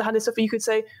bit underhanded stuff, you could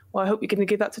say, well, I hope you're going to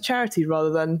give that to charity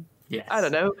rather than I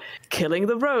don't know, killing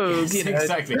the rogue. Yes,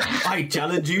 exactly. I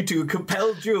challenge you to a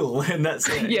compelled duel, and that's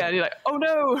it. Yeah, and you're like, oh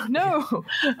no.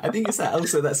 I think it's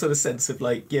that sort of sense of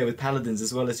like, with paladins,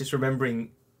 as well as just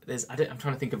remembering. I'm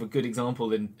trying to think of a good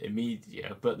example in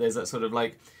media, but there's that sort of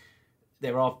like,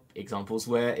 there are examples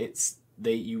where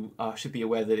you should be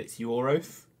aware that it's your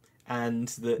oath, and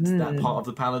that part of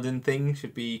the paladin thing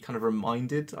should be kind of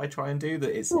reminded. I try and do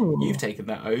that. You've taken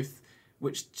that oath,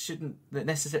 which shouldn't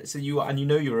necessarily. So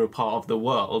you're a part of the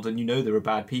world, and there are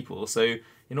bad people. So you're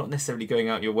not necessarily going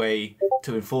out your way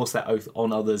to enforce that oath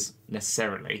on others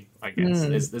necessarily. I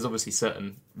guess there's obviously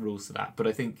certain rules to that, but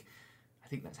I think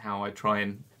that's how I try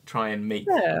and make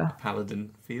a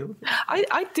paladin feel.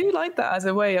 I do like that as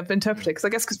a way of interpreting,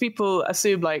 because people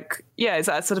assume like, it's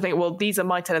that sort of thing, well, these are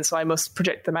my tenets, so I must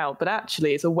project them out, but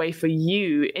actually it's a way for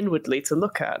you inwardly to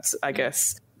look at, I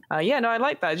guess. I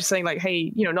like that. Just saying like,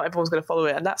 hey, not everyone's going to follow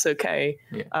it, and that's okay.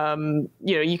 Yeah.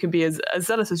 You can be as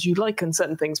zealous as you like on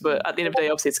certain things, but at the end of the day,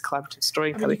 obviously, it's a collaborative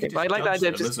story kind of thing. But I like that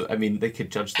idea. They could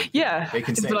judge them. Yeah. They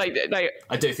can say, like,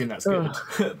 I don't think that's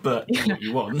good, but what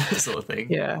you want, sort of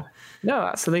thing. Yeah. No,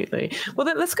 absolutely. Well,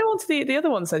 then let's go on to the other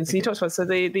ones then. So you talked about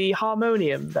the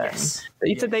Harmonium then. Yes.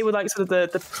 You said they were like sort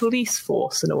of the police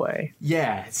force in a way.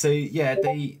 Yeah. So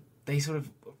they sort of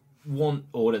want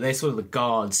order. They're sort of the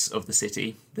guards of the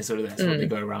city. They're sort of there, so they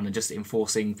go around and just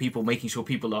enforcing people, making sure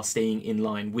people are staying in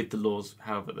line with the laws,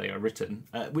 however they are written.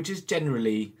 Which is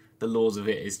generally, the laws of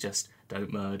it is just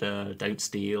don't murder, don't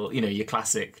steal. Your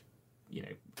classic,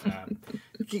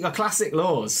 classic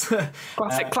laws.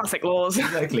 classic laws.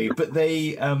 Exactly. But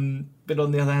they, but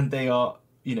on the other hand, they are,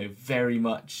 very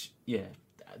much,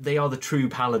 they are the true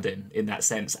paladin in that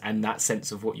sense, and that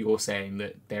sense of what you're saying,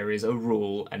 that there is a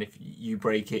rule, and if you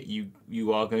break it,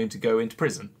 you are going to go into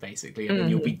prison, basically, and then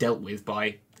you'll be dealt with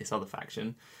by this other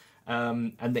faction.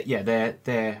 And that,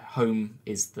 their home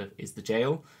is the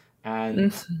jail,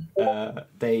 and and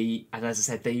as I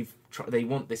said, they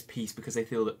want this peace because they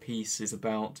feel that peace is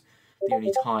about the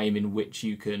only time in which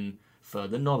you can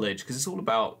further knowledge, because it's all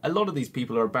about, a lot of these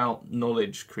people are about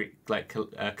knowledge,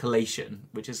 collation,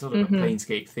 which is sort of a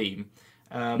Planescape theme,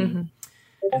 and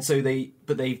so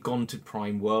they've gone to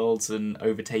prime worlds and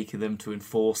overtaken them to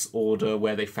enforce order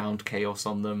where they found chaos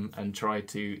on them and try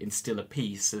to instill a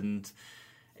peace. And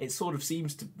it sort of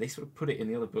seems to, they sort of put it in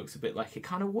the other books a bit like it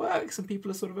kind of works and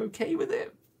people are sort of okay with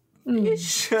it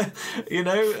ish,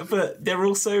 but they're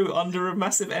also under a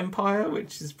massive empire,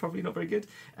 which is probably not very good.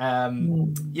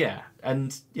 The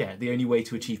only way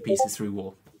to achieve peace is through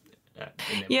war.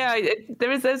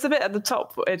 There's a bit at the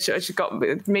top which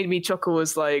made me chuckle,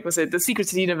 was it the secret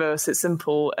to the universe? It's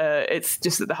simple. It's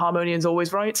just that the Harmonian's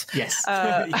always right. Yes.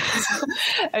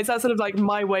 It's that sort of like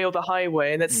my way or the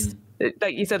highway, and that's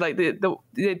like you said, like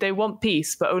they want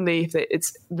peace, but only if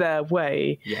it's their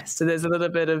way. Yes. So there's a little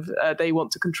bit of they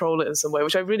want to control it in some way,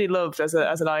 which I really loved as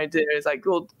an idea. It's like,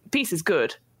 well, peace is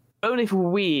good, only if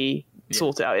we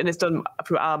sort it out, and it's done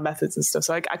through our methods and stuff.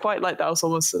 So I quite like that. It's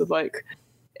almost sort of like,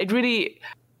 it really,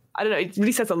 I don't know, it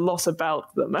really says a lot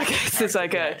about them, I guess. It's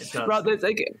like rather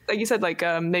like you said, like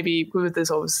maybe with this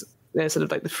sort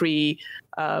of like the free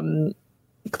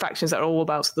factions that are all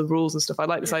about the rules and stuff. I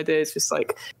like this idea. It's just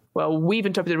like, well, we've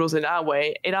interpreted rules in our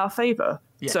way, in our favor.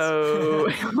 Yes. So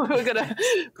we're gonna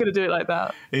do it like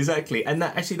that. Exactly. And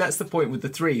that's the point with the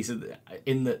three. So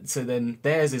then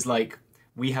theirs is like,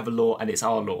 we have a law and it's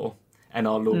our law, and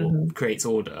our law creates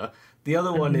order. The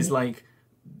other one is like,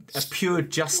 a pure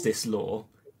justice law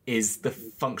is the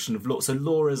function of law. So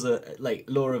law is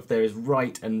law of there is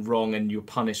right and wrong, and you're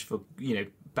punished for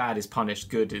bad is punished,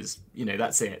 good is,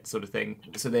 that's it, sort of thing.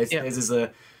 So theirs is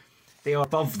they are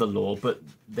above the law, but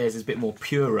theirs is a bit more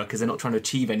purer because they're not trying to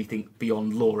achieve anything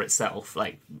beyond law itself,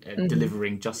 like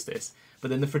delivering justice. But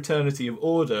then the Fraternity of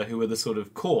Order, who are the sort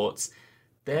of courts,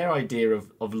 their idea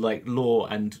of like law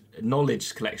and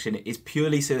knowledge collection is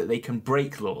purely so that they can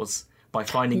break laws by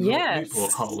finding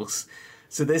loopholes.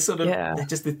 So there's sort of they're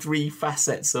just the three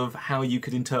facets of how you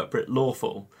could interpret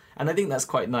lawful. And I think that's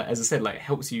quite nice. As I said, like, it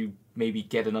helps you maybe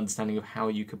get an understanding of how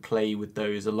you could play with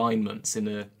those alignments in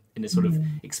a sort of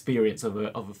experience of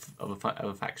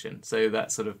a faction. So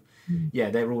that sort of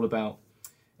they're all about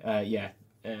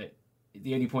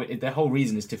the only point, their whole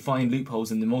reason is to find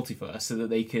loopholes in the multiverse so that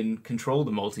they can control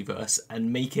the multiverse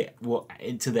and make it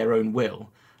into their own will,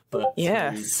 but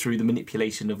through the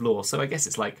manipulation of law. So I guess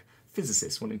it's like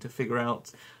physicists wanting to figure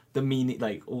out the meaning,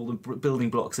 like all the building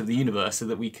blocks of the universe, so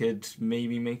that we could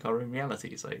maybe make our own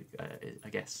realities. Like I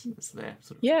guess it's their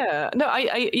sort of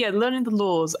learning the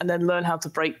laws and then learn how to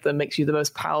break them makes you the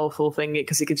most powerful thing,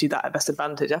 because it gives you that best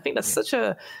advantage. I think that's such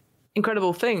a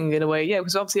incredible thing in a way,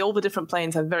 because obviously all the different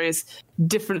planes have various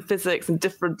different physics and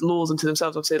different laws unto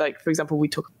themselves. Obviously, like, for example, we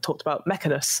talked about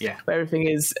Mechanus, where everything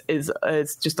is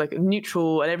just like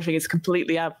neutral and everything is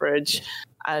completely average.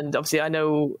 And obviously, I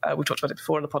know we talked about it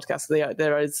before on the podcast.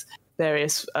 There is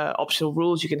various optional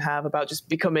rules you can have about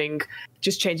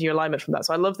just changing your alignment from that.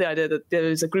 So I love the idea that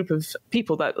there's a group of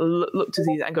people that look to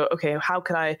these and go, okay, how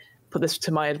can I put this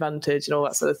to my advantage and all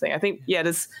that sort of thing. I think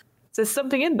there's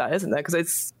something in that, isn't there?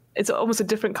 Because it's almost a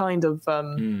different kind of I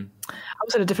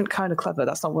was a different kind of clever.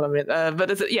 That's not what I meant. But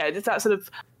it's that sort of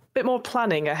bit more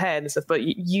planning ahead and stuff, but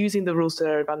using the rules to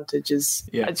their advantage is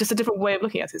just a different way of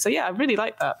looking at it. So I really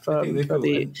like that.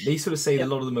 They sort of say a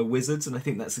lot of them are wizards, and I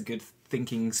think that's a good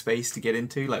thinking space to get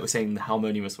into. Like we're saying, the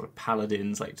Harmonium are sort of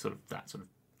paladins, like sort of that sort of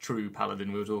true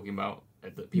paladin we were talking about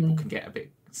that people can get a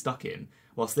bit stuck in,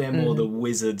 whilst they're more the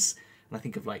wizards. And I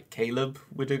think of like Caleb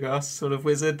Widogast sort of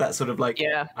wizard, that sort of like,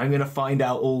 I'm going to find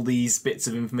out all these bits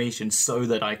of information so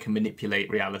that I can manipulate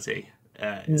reality.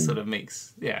 It sort of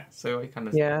makes, so I kind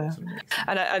of...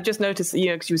 And I just noticed,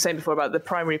 because you were saying before about the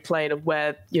primary plane of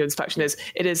where, this faction is,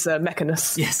 it is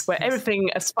Mechanus, where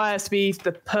everything aspires to be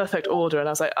the perfect order. And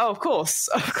I was like, oh, of course.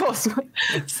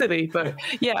 Silly. But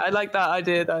I like that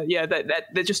idea that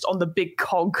they're just on the big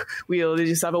cog wheel. They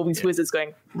just have all these wizards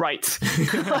going, right.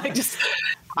 Like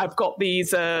I've got these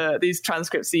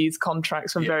transcripts, these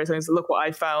contracts from various things. Look what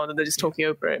I found, and they're just talking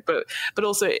over it. But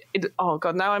also, oh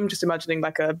god, now I'm just imagining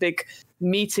like a big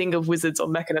meeting of wizards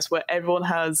on Mechanus where everyone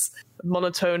has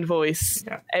monotone voice.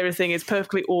 Everything is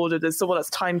perfectly ordered. There's someone that's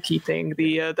timekeeping.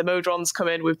 The Modrons come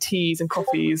in with teas and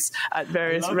coffees at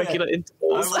various regular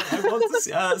intervals. I want to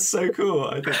see. That's so cool.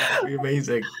 I think that would be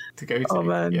amazing to go to. Oh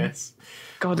man, yes.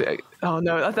 God, oh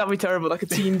no, that'd be terrible. Like a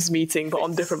Teams meeting, but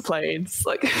on different planes.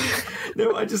 Like,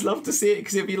 no, I just love to see it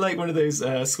because it'd be like one of those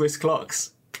Swiss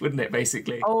clocks, wouldn't it?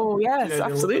 Basically. Oh yes,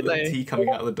 absolutely. The tea coming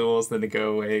out of the doors, then they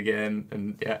go away again,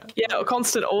 and a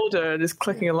constant order, just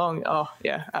clicking along. Oh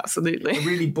yeah, absolutely. A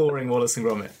really boring Wallace and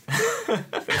Gromit.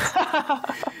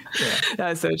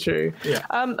 That's so true. Yeah.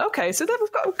 Okay, so then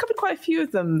we've covered quite a few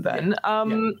of them then.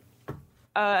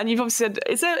 And you've obviously said,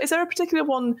 is there a particular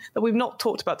one that we've not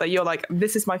talked about that you're like,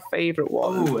 this is my favourite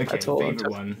one? Oh, okay, favourite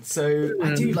one. So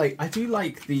I do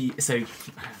like the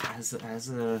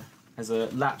as a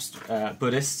lapsed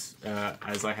Buddhist,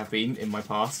 as I have been in my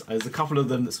past, there's a couple of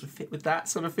them that sort of fit with that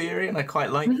sort of theory, and I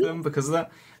quite like them because of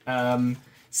that.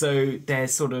 So they're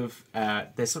sort of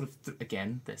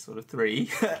three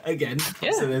again.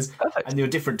 Yeah, so there's perfect. And there are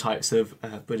different types of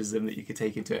Buddhism that you could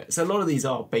take into it. So a lot of these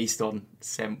are based on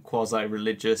some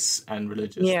quasi-religious and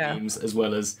religious themes, as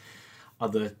well as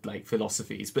other like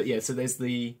philosophies. But so there's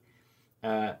the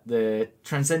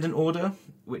Transcendent Order,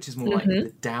 which is more like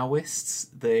the Taoists.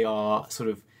 They are sort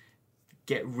of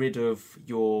get rid of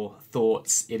your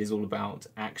thoughts. It is all about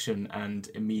action and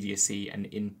immediacy and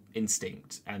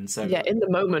instinct. And so in the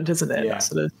moment, isn't it? That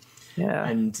sort of,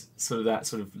 and sort of that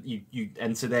sort of you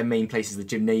and so their main place is the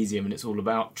gymnasium, and it's all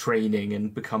about training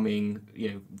and becoming,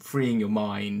 freeing your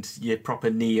mind. You're proper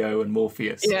Neo and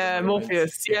Morpheus.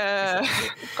 Morpheus.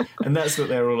 And that's what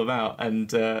they're all about. And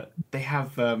they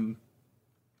have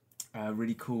a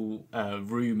really cool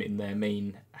room in their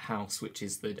main house, which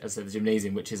is the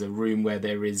gymnasium, which is a room where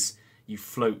you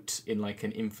float in like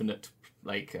an infinite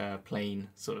plane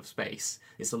sort of space.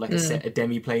 It's sort of like a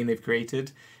demi-plane they've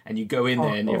created, and you go in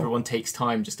there and everyone takes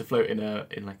time just to float in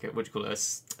like a what do you call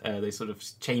it, those sort of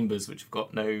chambers which have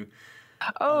got no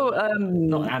not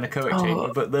an anechoic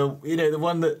chamber, but the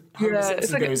one that Homer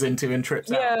Simpson goes into and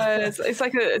trips out. Yeah, it's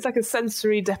like a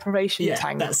sensory deprivation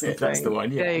tank. That's it. That's the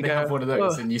one. Yeah, there you they go. have one of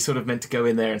those, and you're sort of meant to go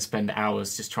in there and spend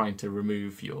hours just trying to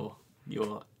remove your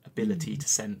ability to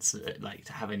sense, like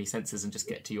to have any senses, and just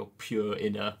get to your pure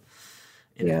inner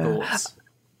thoughts.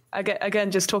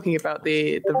 Again, just talking about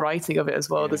the writing of it as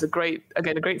well. There's a great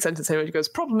sentence here which goes,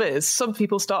 "Problem is, some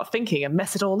people start thinking and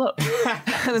mess it all up."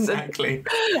 Exactly.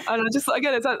 And I just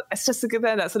it's just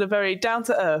again that sort of very down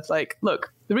to earth. Like,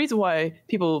 look, the reason why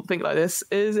people think like this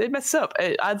is it messes up.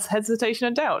 It adds hesitation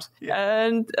and doubt,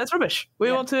 and that's rubbish. We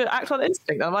want to act on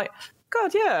instinct. And I'm like,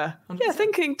 God, yeah, 100%.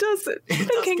 Thinking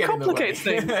complicates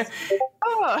things.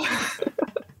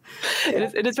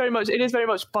 It is very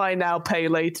much buy now, pay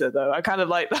later, though. I kind of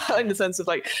like that in the sense of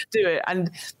like do it.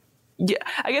 And yeah,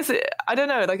 I guess I don't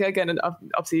know. Like, again, and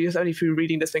obviously just only through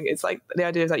reading this thing, it's like the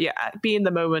idea is like, be in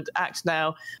the moment, act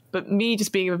now. But me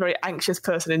just being a very anxious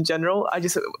person in general,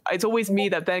 it's always me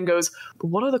that then goes, but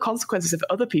what are the consequences if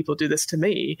other people do this to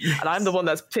me? Yes. And I'm the one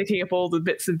that's picking up all the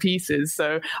bits and pieces.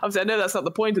 So obviously I know that's not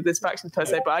the point of this faction per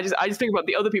se, but I just think about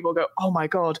the other people and go, oh my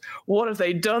God, what have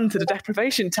they done to the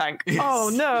deprivation tank? Yes. Oh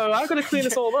no, I've got to clean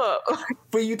this all up.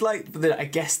 But I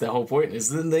guess the whole point is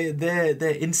then they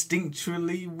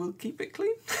instinctually will keep it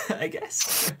clean, I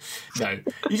guess. No,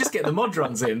 you just get the mod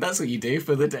runs in. That's what you do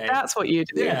for the day. That's what you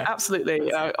do. Yeah.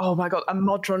 Absolutely. Oh my God, a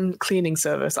mod run cleaning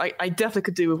service. I definitely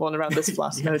could do with one around this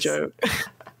flask. Yes. No joke.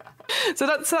 So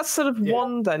that's sort of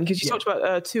one then, because you talked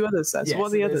about two others then. So what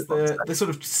are the others? The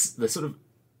sort of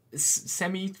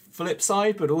semi flip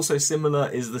side, but also similar,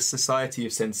 is the Society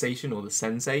of Sensation, or the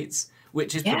Sensates,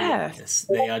 which is brilliant.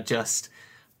 They are just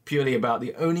purely about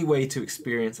the only way to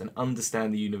experience and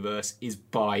understand the universe is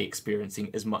by experiencing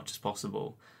as much as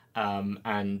possible,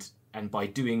 and by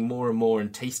doing more and more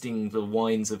and tasting the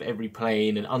wines of every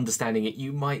plane and understanding it,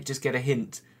 you might just get a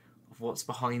hint of what's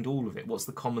behind all of it, what's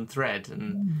the common thread,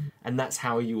 and that's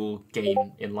how you will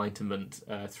gain enlightenment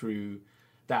through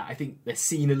that. I think they're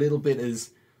seen a little bit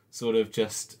as sort of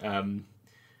just eyes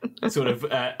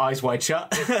wide shut,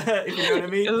 if you know what I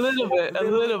mean. A little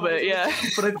bit, yeah.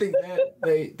 But I think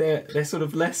they're sort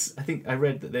of less. I think I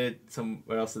read that they're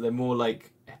somewhere else that they're more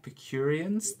like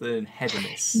Epicureans than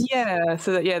hedonists. Yeah,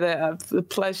 so the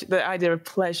pleasure, the idea of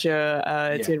pleasure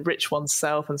to enrich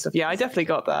oneself and stuff. Yeah, I definitely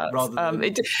got that. Rather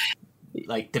than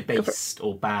like debased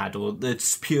or bad, or the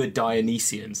pure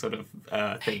Dionysian sort of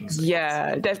things.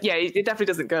 Yeah, it definitely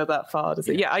doesn't go that far, does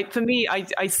it? Yeah, for me,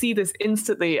 I see this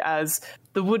instantly as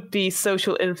the would-be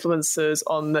social influencers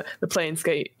on the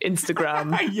Planescape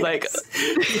Instagram. Yes. Like,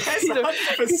 yes,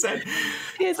 100%.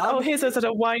 Here's a sort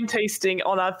of wine tasting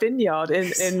on our vineyard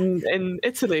in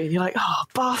Italy, and you're like, oh,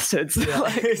 bastards. Yeah,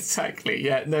 like, exactly.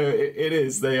 Yeah, no, it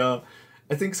is. They are.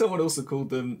 I think someone also called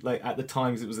them, like, at the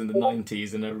times it was in the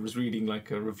 90s, and I was reading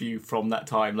like a review from that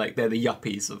time, like they're the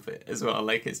yuppies of it as well.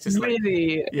 Like, it's just like,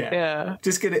 really, yeah.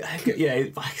 Just gonna, I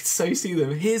can so see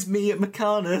them. Here's me at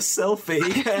Meccana, selfie,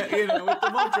 with the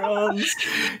Modrons.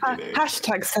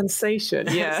 Hashtag sensation,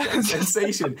 yeah.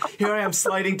 Sensation. Here I am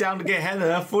sliding down to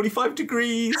Gehenna, 45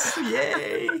 degrees,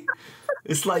 yay.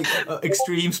 It's like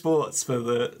extreme sports for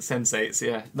the sensates,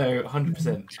 yeah. No,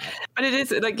 100%. But it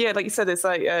is like you said, it's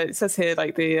like it says here,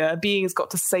 like the beings got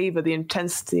to savor the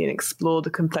intensity and explore the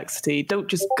complexity. Don't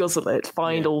just guzzle it.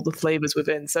 Find all the flavors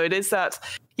within. So it is that.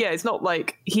 Yeah, it's not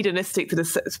like hedonistic to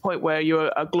the point where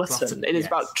you're a glutton. It is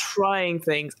about trying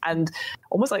things and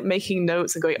almost like making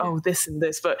notes and going, oh, this and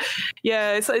this. But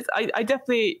yeah, I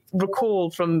definitely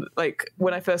recall from like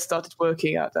when I first started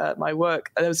working at my work,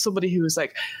 there was somebody who was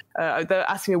like, they're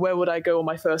asking me where would I go on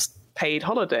my first paid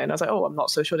holiday, and I was like, oh, I'm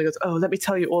not so sure. And he goes, oh, let me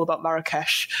tell you all about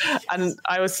Marrakesh. Yes. And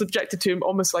I was subjected to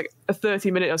almost like a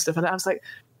 30-minute of stuff, and I was like,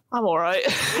 I'm all right.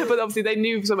 But obviously they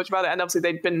knew so much about it, and obviously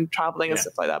they'd been traveling and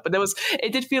stuff like that. But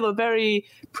it did feel a very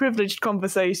privileged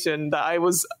conversation that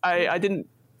I didn't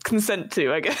consent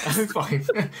to, I guess. Fine.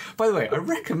 By the way, I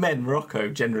recommend Morocco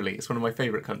generally. It's one of my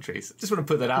favourite countries. Just want to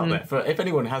put that out there. For if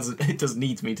anyone hasn't, it doesn't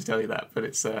need me to tell you that, but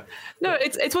it's no,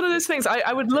 it's one of those things.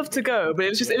 I would love to go, but it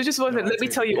was just one thing. Let me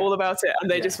tell you all about it, and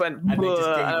they just went, and they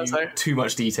just gave you too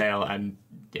much detail, and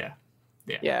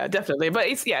yeah, definitely. But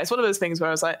it's one of those things where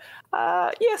I was like,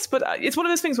 yes, but it's one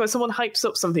of those things where someone hypes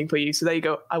up something for you. So there you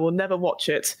go. I will never watch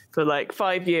it for like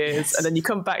 5 years. And then you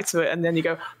come back to it and then you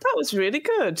go, that was really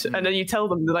good. And then you tell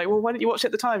them, they're like, well, why didn't you watch it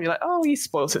at the time? You're like, oh, you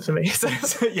spoiled it for me. So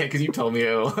yeah, because you told me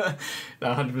it all.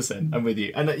 100%. I'm with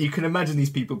you. And you can imagine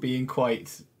these people being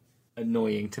quite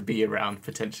annoying to be around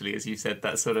potentially, as you said.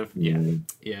 That sort of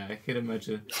I can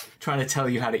imagine trying to tell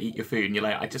you how to eat your food and you're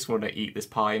like, I just want to eat this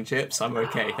pie and chips, I'm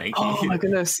okay, thank you. Oh my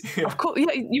goodness. Of course,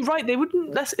 yeah, you're right, they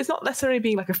wouldn't, it's not necessarily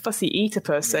being like a fussy eater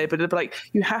per se, but it'd be like,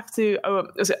 you have to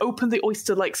open the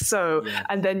oyster like so,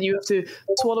 and then you have to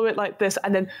swallow it like this,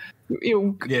 and then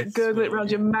gurgle it around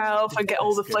your mouth and get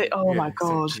all the flavor. My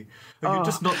god, exactly. You're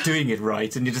just not doing it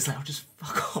right, and you're just like, oh, just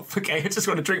fuck off, okay, I just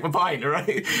want to drink my pint, all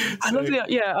right? I love the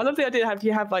idea of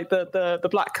you have like the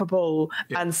black couple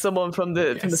and someone from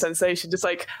the sensation, just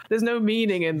like, there's no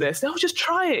meaning in this. No, just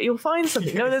try it, you'll find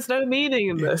something. No, there's no meaning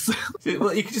in this.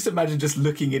 Well, you can just imagine just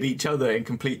looking at each other in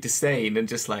complete disdain and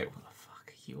just like, what the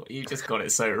fuck, you just got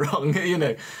it so wrong.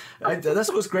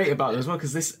 That's what's great about them as well,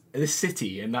 because this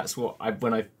city, and that's what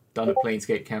when I've done a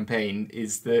Planescape campaign,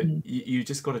 is that you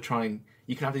just got to try and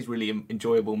you can have these really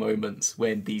enjoyable moments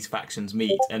when these factions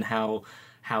meet, and how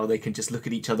they can just look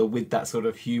at each other with that sort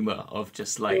of humour of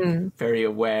just like very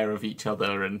aware of each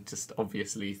other and just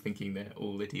obviously thinking they're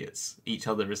all idiots. Each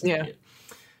other is an idiot.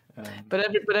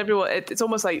 But everyone, it's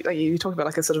almost like you talk about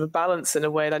like a sort of a balance in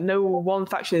a way. Like no one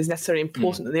faction is necessarily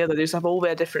important than the other. They just have all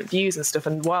their different views and stuff.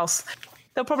 And whilst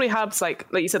they'll probably have like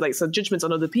you said, like some judgments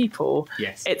on other people,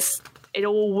 it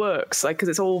all works, like, because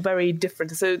it's all very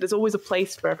different. So there's always a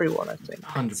place for everyone, I think.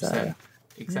 100%.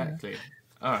 Exactly.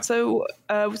 All right. So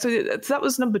that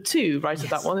was number 2, right? Of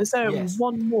that one. Is there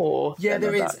one more? Yeah,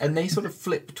 there is, and they sort of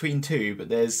flip between 2, but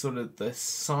there's sort of the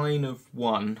sign of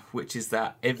 1, which is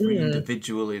that every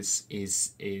individual is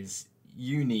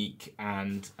unique,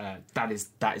 and that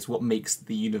is what makes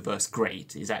the universe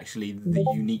great. Is actually the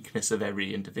uniqueness of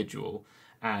every individual,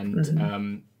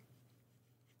 and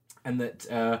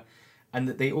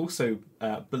that they also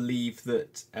believe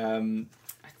that I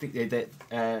think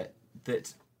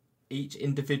that each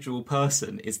individual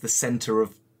person is the center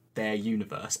of their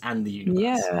universe and the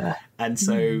universe, and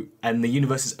so and the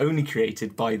universe is only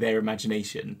created by their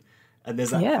imagination. And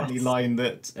there's that funny line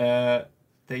that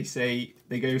they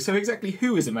go, so exactly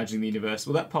who is imagining the universe?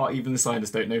 Well, that part even the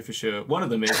scientists don't know for sure. One of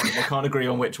them is, but they can't agree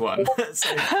on which one.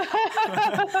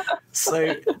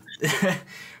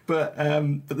 But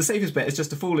the safest bet is just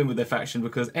to fall in with their faction,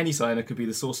 because any signer could be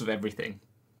the source of everything.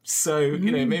 So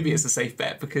maybe it's a safe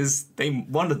bet because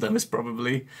one of them is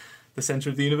probably the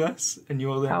center of the universe, and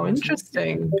you're there. How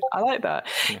interesting! I like that.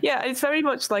 Yeah, it's very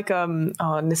much like and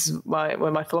this is where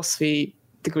my philosophy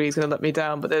degree is going to let me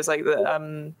down. But there's like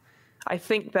the I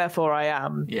think, therefore I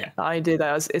am. Yeah. The idea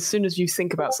that as soon as you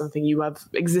think about something, you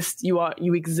exist,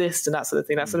 and that sort of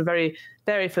thing. That's sort of very,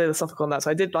 very philosophical on that.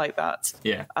 So I did like that.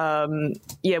 Yeah.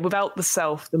 Without the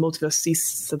self, the multiverse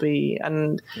ceases to be.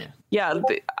 And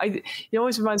it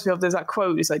always reminds me of, there's that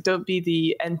quote, it's like, don't be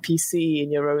the NPC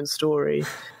in your own story,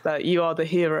 that you are the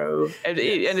hero. And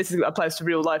this applies to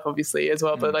real life, obviously, as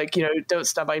well. But don't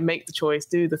stand by, make the choice,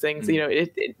 do the things,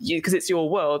 because it's your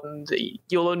world and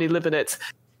you'll only live in it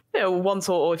once,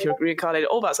 or if you're reincarnated,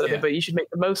 all that sort of thing, but you should make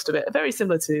the most of it. Very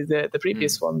similar to the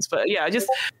previous ones. But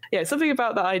something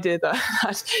about that idea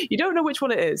that you don't know which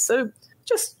one it is. So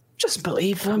just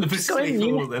believe them. Just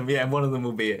all of them. Yeah, and one of them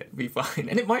will be fine.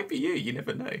 And it might be you. You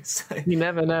never know. So, you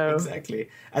never know. Exactly.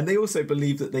 And they also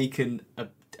believe that they can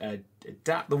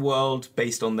adapt the world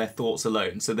based on their thoughts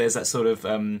alone. So there's that sort of...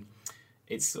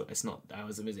 It's not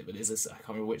Taoism, is it? But I can't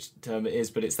remember which term it is,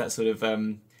 but it's that sort of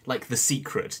like The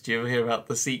Secret. Do you ever hear about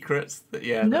The Secret?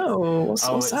 No,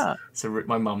 what's that? So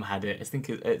my mum had it. I think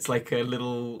it's like a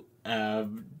little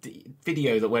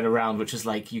video that went around, which is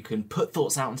like, you can put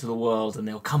thoughts out into the world and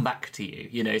they'll come back to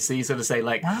you. So you sort of say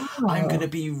like, I'm going to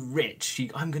be rich.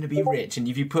 I'm going to be rich, and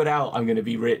if you put out, I'm going to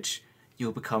be rich,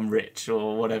 you'll become rich,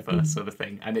 or whatever sort of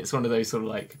thing. And it's one of those sort of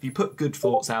like, if you put good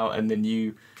thoughts out and then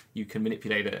you can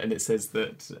manipulate it. And it says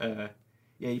that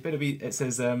you better be, it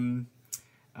says where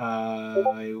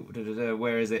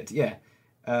is it?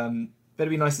 Better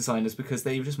be nice designers, because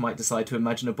they just might decide to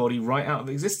imagine a body right out of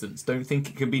existence. Don't think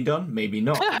it can be done? Maybe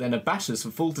not. But then a bashers for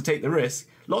fool to take the risk.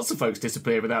 Lots of folks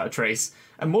disappear without a trace,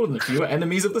 and more than a few are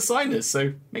enemies of the signers.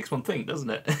 So makes one think, doesn't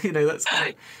it? That's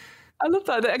great. I love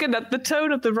that. Again, the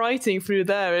tone of the writing through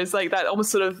there is like that,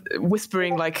 almost sort of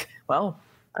whispering, like, well,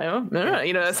 I don't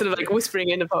know, sort of like whispering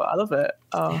in about. I love it.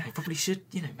 Yeah, you probably should.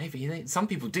 Maybe some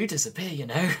people do disappear.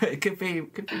 It could be.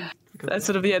 That's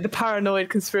sort of the paranoid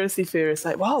conspiracy theorist.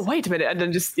 Like, wow, wait a minute, and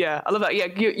then just I love that. Yeah,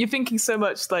 you're thinking so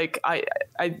much. Like, I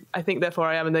think, therefore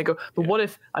I am, and then go. But what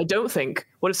if I don't think?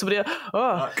 What if somebody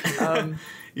else?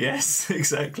 Yes,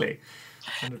 exactly.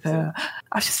 I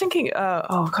was just thinking.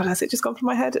 Oh God, has it just gone from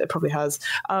my head? It probably has.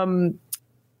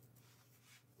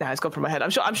 Nah, it's gone from my head.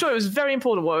 I'm sure it was very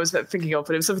important what I was thinking of,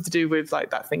 but it was something to do with like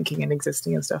that thinking and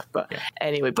existing and stuff. But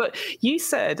anyway, but you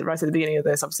said right at the beginning of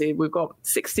this, obviously we've got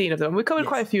 16 of them. We covered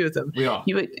quite a few of them. We are.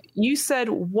 You said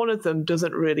one of them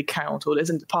doesn't really count or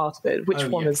isn't part of it. Which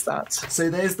one is that? So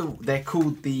they're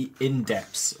called the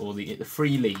in-depths or the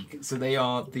free league. So they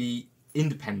are the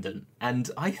independent. And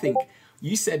I think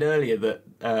you said earlier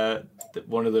that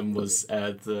one of them was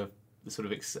the sort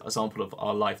of example of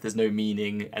our life. There's no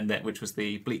meaning, and that which was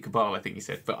the Bleak Cabal, I think you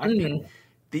said. But I think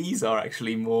these are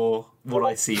actually more what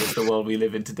I see as the world we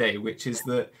live in today, which is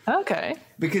that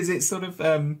because it's sort of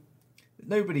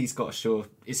nobody's got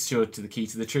is sure to the key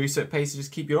to the truth, so it pays to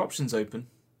just keep your options open.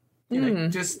 You know,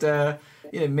 just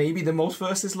maybe the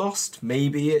multiverse is lost,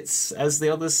 maybe it's as the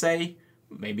others say,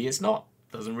 maybe it's not.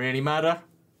 Doesn't really matter.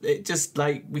 It just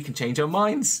like we can change our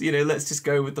minds. You know, let's just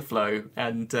go with the flow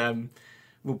and.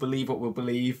 We'll believe what we'll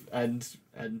believe, and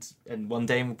one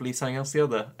day we'll believe something else the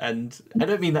other. And I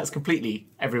don't mean that's completely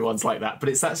everyone's like that, but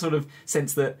it's that sort of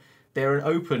sense that they're an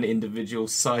open individual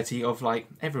society of like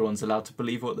everyone's allowed to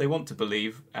believe what they want to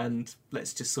believe, and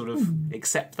let's just sort of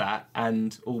accept that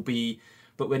and all be.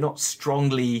 But we're not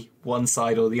strongly one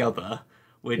side or the other.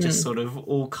 We're just sort of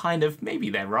all kind of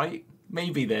maybe they're right,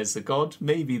 maybe there's a god,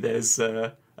 maybe there's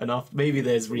maybe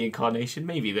there's reincarnation,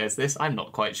 maybe there's this. I'm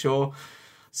not quite sure.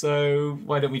 So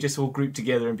why don't we just all group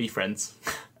together and be friends?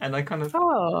 And I kind of...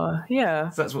 Oh, yeah.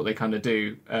 So that's what they kind of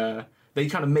do. They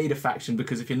kind of made a faction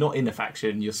because if you're not in a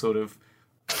faction, you're sort of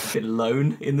a bit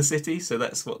alone in the city. So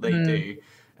that's what they do.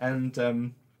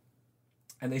 And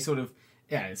they sort of...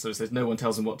 Yeah, it sort of says no one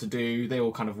tells them what to do. They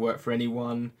all kind of work for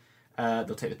anyone.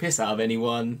 They'll take the piss out of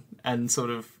anyone and sort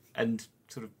of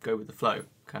go with the flow.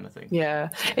 Kind of thing. Yeah,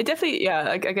 it definitely.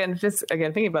 Yeah, again,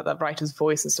 thinking about that writer's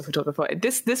voice and stuff we talked about.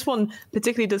 This one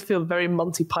particularly does feel very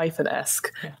Monty Python-esque.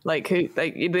 Yeah. Like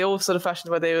they all sort of fashioned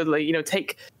where they would like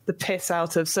take the piss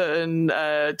out of certain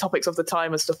topics of the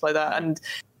time and stuff like that. And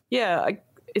yeah,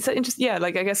 it's interesting. Yeah,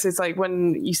 like I guess it's like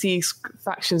when you see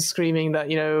factions screaming that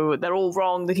they're all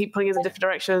wrong. They keep pulling us in different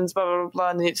directions. Blah blah blah.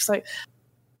 And it's just like.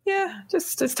 Yeah,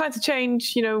 just it's time to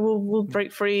change. We'll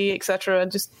break free, etc.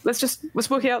 And let's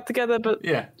work it out together. But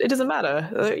it doesn't matter.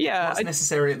 What's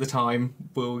necessary at the time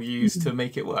we'll use to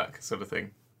make it work, sort of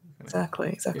thing.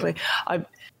 Exactly. Yeah.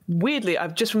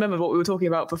 I've just remembered what we were talking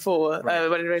about before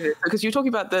because you were talking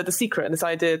about the secret and this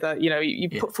idea that you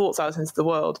put thoughts out into the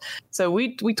world. So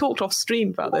we talked off stream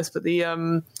about this, but the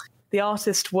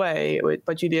Artist Way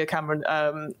by Julia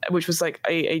Cameron, which was like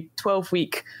a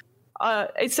 12-week.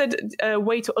 It said a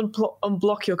way to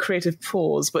unblock your creative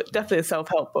pause, but definitely a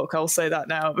self-help book. I'll say that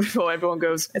now before everyone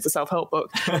goes, it's a self-help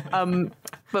book.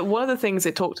 But one of the things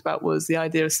it talked about was the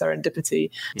idea of serendipity.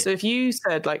 Yeah. So if you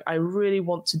said, like, I really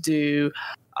want to do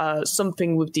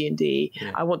something with D&D,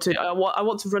 I want to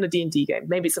run a D&D game,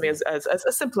 maybe something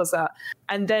as simple as that.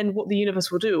 And then what the universe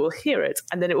will do, will hear it,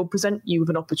 and then it will present you with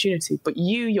an opportunity. But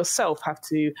you yourself have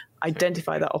to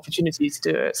identify that opportunity to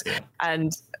do it. Yeah.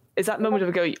 And it's that moment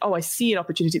of going, oh, I see an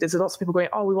opportunity. There's lots of people going,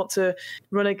 oh, we want to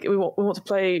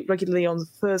play regularly on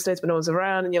Thursdays, but no one's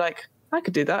around. And you're like, I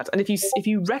could do that. And if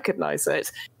you recognize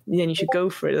it, then you should go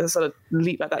for it. There's sort of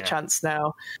leap at that chance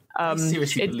now. I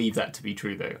seriously believe that to be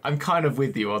true, though. I'm kind of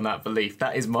with you on that belief.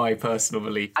 That is my personal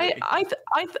belief. I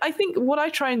think what I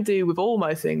try and do with all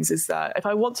my things is that if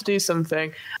I want to do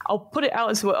something, I'll put it out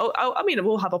into. I mean,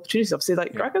 we'll have opportunities. Obviously,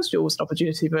 like Dragon's Duel was an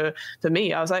opportunity for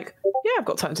me. I was like, yeah, I've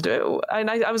got time to do it. And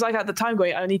I was like at the time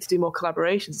going, I need to do more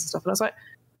collaborations and stuff. And I was like,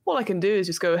 all I can do is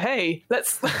just go, hey,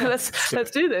 let's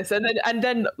do this, and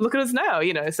then look at us now,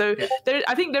 So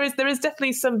I think there is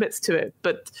definitely some bits to it,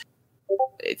 but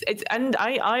it's and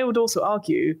I would also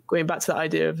argue, going back to the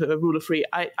idea of the rule of three,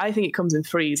 I think it comes in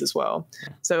threes as well.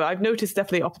 So I've noticed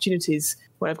definitely opportunities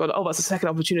where I've got, that's a second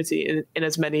opportunity in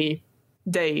as many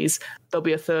days, there'll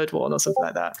be a third one or something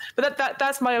like that. But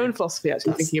that's my own philosophy,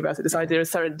 actually, thinking about it, this idea of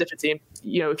serendipity.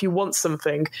 If you want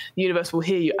something, the universe will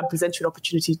hear you and present you an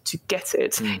opportunity to get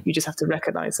it. You just have to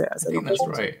recognize it as an opportunity.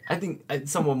 That's right. I think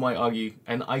someone might argue,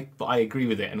 but I agree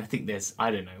with it, and I think I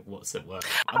don't know what's at work.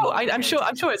 I'm sure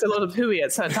it's a lot of hooey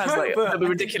at certain times, like it'll be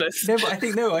ridiculous. No, but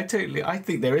I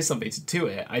think there is something to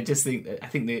it. I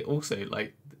think they also,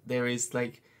 like, there is,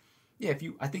 like, yeah,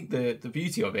 I think the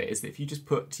beauty of it is that if you just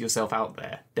put yourself out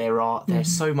there,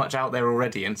 there's so much out there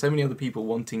already, and so many other people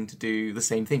wanting to do the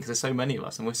same thing, because there's so many of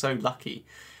us, and we're so lucky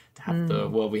to have the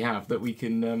world we have, that we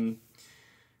can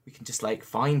just, like,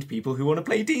 find people who want to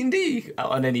play D&D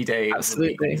on any day.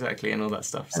 Absolutely. Exactly, and all that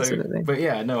stuff. Absolutely. So, but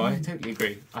yeah, no, I totally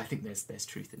agree. I think there's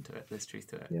truth into it. There's truth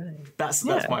to it. Yeah. That's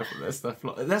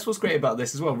what's great about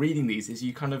this as well. Reading these is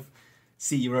you kind of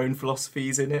see your own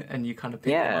philosophies in it, and you kind of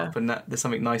pick them up, and there's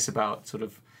something nice about sort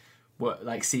of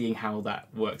like seeing how that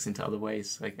works into other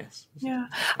ways, I guess. Yeah,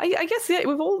 I guess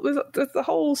with the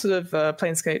whole sort of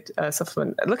Planescape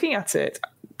supplement, looking at it,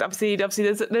 obviously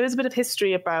there is a bit of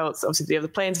history about obviously the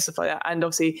planes and stuff like that, and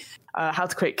obviously how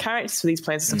to create characters for these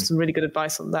planes and stuff. Some really good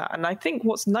advice on that. And I think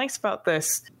what's nice about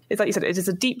this is, like you said, it is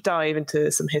a deep dive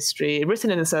into some history written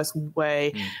in a certain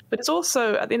way, but it's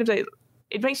also at the end of the day,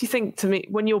 it makes you think. To me,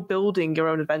 when you're building your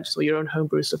own adventures or your own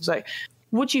homebrew stuff, it's like,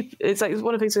 it's like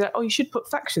one of the things like, oh, you should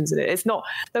put factions in it. It's not,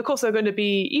 of course, they're going to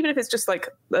be, even if it's just like,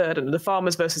 I don't know, the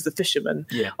farmers versus the fishermen,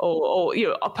 or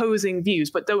opposing views,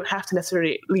 but don't have to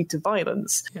necessarily lead to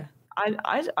violence. Yeah.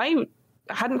 I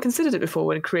hadn't considered it before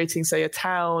when creating, say, a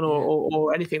town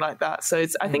or anything like that. So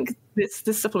I think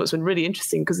this supplement's been really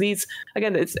interesting because these,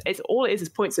 again, it's all it is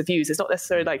points of views. It's not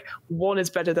necessarily like one is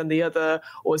better than the other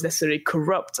or is necessarily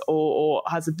corrupt or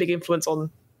has a big influence on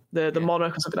the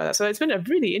monarch or something like that. So it's been a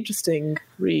really interesting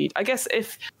read. I guess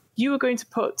if you were going to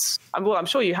put, well, I'm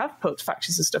sure you have put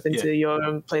factions and stuff into your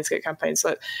own Planescape campaigns.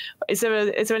 So is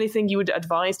there anything you would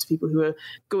advise to people who are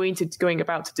going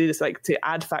about to do this, like to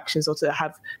add factions or to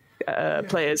have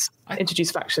players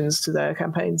introduce factions to their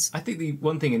campaigns? I think the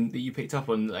one thing that you picked up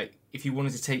on, like if you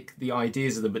wanted to take the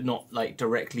ideas of them but not like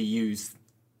directly use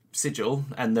Sigil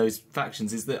and those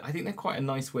factions, is that I think they're quite a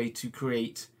nice way to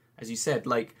create, as you said,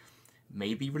 like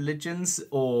maybe religions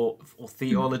or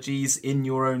theologies in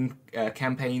your own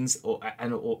campaigns or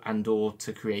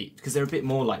to create, because they're a bit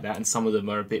more like that, and some of them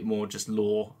are a bit more just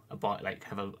law about, like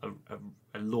have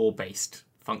a law based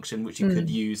function which you could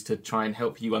use to try and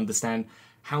help you understand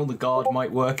how the guard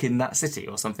might work in that city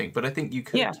or something. But I think you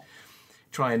could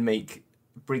try and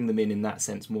bring them in that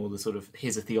sense, more the sort of,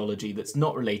 here's a theology that's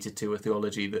not related to a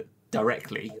theology that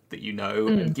directly that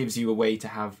and gives you a way to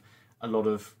have a lot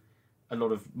of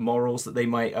morals that they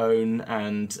might own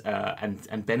and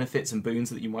benefits and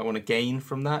boons that you might want to gain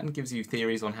from that, and gives you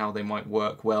theories on how they might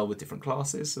work well with different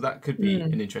classes. So that could be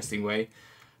an interesting way.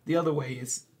 The other way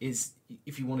is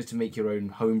if you wanted to make your own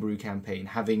homebrew campaign,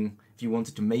 if you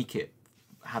wanted to make it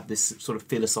have this sort of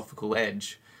philosophical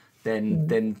edge,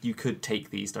 then you could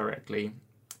take these directly.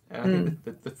 I think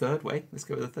the third way, let's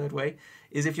go with the third way,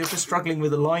 is if you're just struggling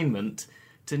with alignment,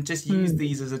 to just use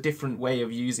these as a different way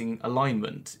of using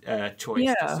alignment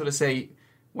choice. To sort of say,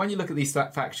 when you look at these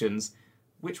factions,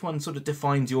 which one sort of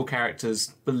defines your character's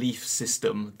belief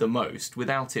system the most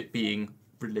without it being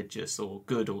religious or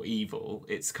good or evil?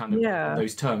 It's kind of on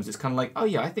those terms. It's kind of like, oh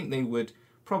yeah, I think they would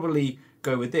probably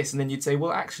go with this. And then you'd say,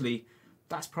 well, actually,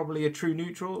 that's probably a true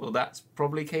neutral, or that's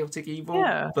probably chaotic evil.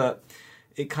 Yeah. But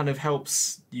it kind of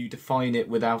helps you define it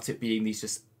without it being these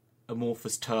just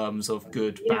amorphous terms of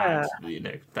good, bad,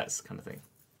 that's kind of thing.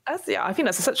 I think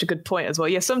that's such a good point as well.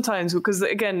 Yeah, sometimes, because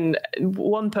again,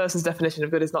 one person's definition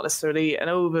of good is not necessarily an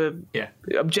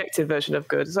objective version of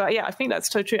good. So yeah, I think that's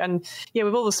totally true. And yeah,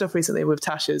 with all the stuff recently with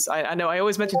Tasha's, I know I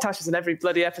always mention Tasha's in every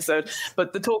bloody episode,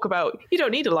 but the talk about you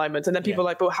don't need alignment, and then people are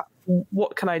like, well,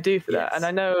 what can I do for that? And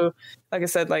I know, like I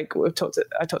said, like I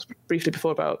talked briefly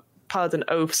before about Paladin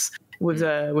Oaths with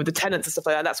the tenants and stuff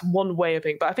like that. That's one way of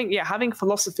being. But I think, having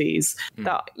philosophies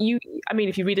that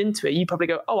if you read into it, you probably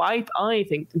go, oh, I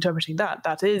think interpreting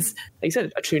that is, like you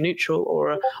said, a true neutral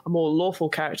or a more lawful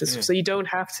character. Yeah. So you don't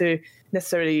have to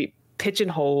necessarily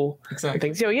pigeonhole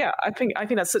things. So I think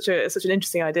that's such an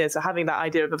interesting idea. So having that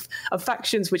idea of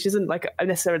factions, which isn't like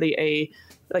necessarily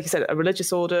like you said, a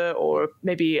religious order or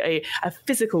maybe a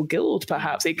physical guild,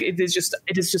 perhaps. It is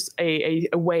just a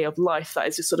way of life that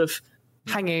is just sort of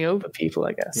hanging over people,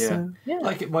 I guess.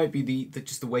 Like it might be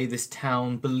the way this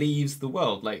town believes the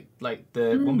world, like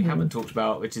the one we haven't talked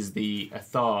about, which is the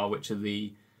Athar, which are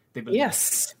they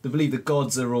believe the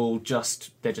gods are all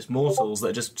they're just mortals that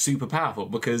are just super powerful,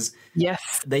 because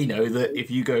they know that if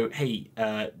you go, hey,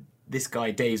 this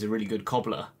guy Dave's a really good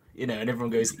cobbler, and everyone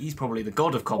goes, he's probably the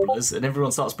god of cobblers, and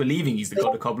everyone starts believing he's the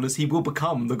god of cobblers, he will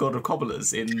become the god of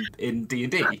cobblers in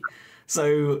D&D.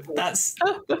 So that's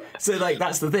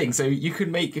the thing. So if you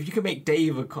can make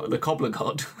Dave the cobbler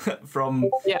god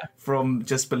from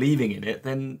just believing in it,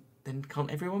 then can't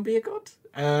everyone be a god?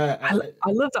 I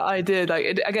love that idea.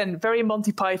 Like again, very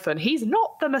Monty Python. He's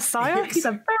not the Messiah. He's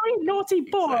a very naughty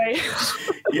boy.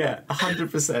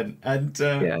 100%.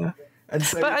 And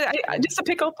so, but I, just to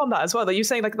pick up on that as well, that you're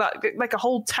saying like that, like a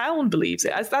whole town believes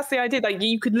it. That's the idea. Like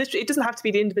you could literally, it doesn't have to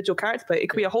be the individual character, but it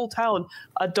could be a whole town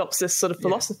adopts this sort of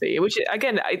philosophy, which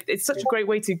again, it's such a great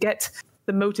way to get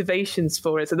the motivations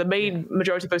for it. So the main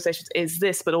majority of motivations is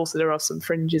this, but also there are some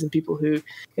fringes and people who,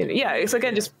 it's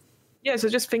again just Yeah, so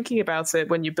just thinking about it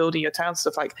when you're building your town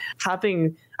stuff, like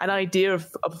having an idea of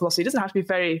philosophy doesn't have to be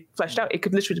very fleshed out. It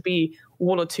could literally be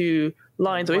one or two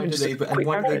lines, or even just and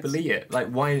why do they believe it? Like,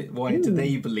 why do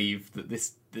they believe that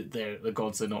the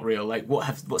gods are not real? Like,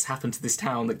 what's happened to this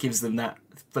town that gives them that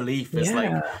belief? It's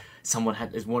like someone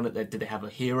did they have a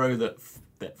hero that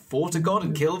fought a god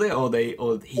and killed it, or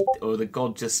the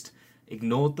god just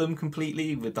ignored them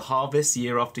completely with the harvest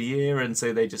year after year, and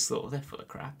so they just thought, they're full of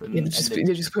crap, and they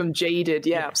just become jaded.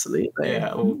 Yeah, absolutely.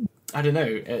 Yeah, or I don't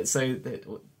know. So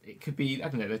it could be, I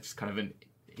don't know. They're just kind of an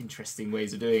interesting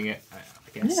ways of doing it,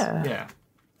 I guess. Yeah.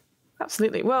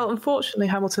 Absolutely. Well, unfortunately,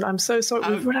 Hamilton, I'm so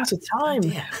sorry. We've run out of time.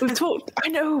 We've talked. I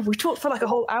know we've talked for like a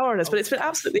whole hour on this, but it's been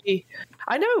absolutely.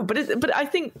 I know, but I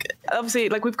think obviously,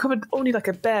 like, we've covered only like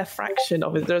a bare fraction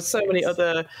of it. There are so many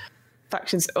other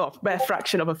factions. Oh, bare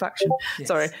fraction of a faction. Yes.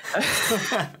 Sorry.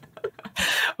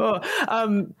 But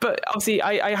obviously,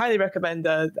 I highly recommend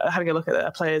having a look at a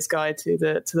player's guide to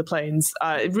the planes.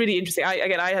 Really interesting.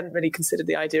 I hadn't really considered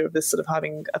the idea of this sort of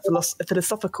having a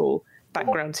philosophical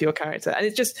background to your character, and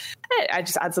it just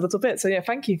adds a little bit. So yeah,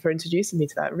 thank you for introducing me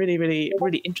to that. Really, really,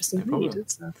 really interesting read.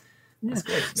 That's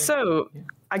great. So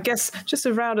I guess just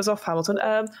to round us off, Hamilton,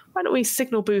 why don't we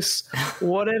signal boost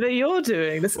whatever you're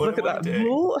doing? Let's look at that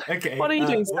rule. Okay. What are you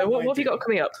doing? What have you got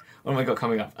coming up? What have I got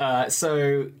coming up?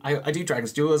 So I do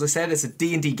Dragon's Duel, as I said. It's a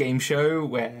D&D game show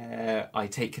where I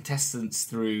take contestants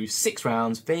through 6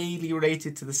 rounds vaguely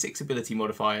related to the 6 ability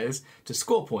modifiers to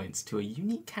score points to a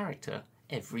unique character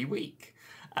every week.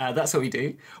 That's what we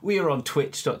do. We are on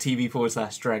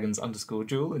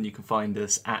twitch.tv/dragons_duel, and you can find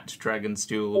us at Dragons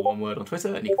Duel, one word, on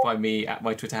Twitter, and you can find me at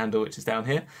my Twitter handle, which is down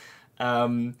here.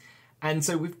 And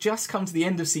so we've just come to the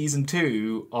end of season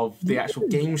 2 of the actual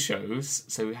game shows.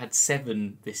 So we had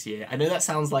 7 this year. I know that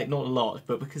sounds like not a lot,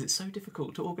 but because it's so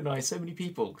difficult to organise so many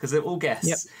people, because they're all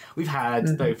guests. We've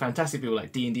had fantastic people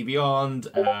like D&D Beyond,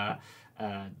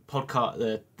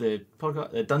 podcast, the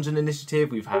Dungeon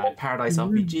Initiative. We've had Paradise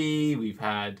RPG. We've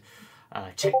had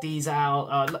Check These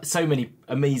Out. So many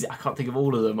amazing. I can't think of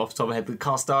all of them off the top of my head. The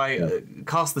Cast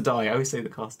the Die. I always say the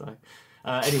Cast Die.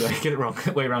 Anyway, get it wrong,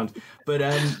 way around. But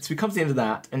so we come to the end of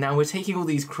that, and now we're taking all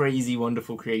these crazy,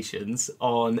 wonderful creations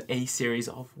on a series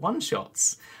of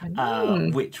one-shots,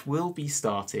 which will be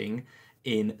starting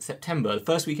in September. The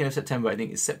first weekend of September, I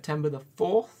think, is September the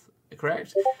 4th,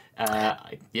 correct?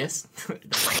 Yes,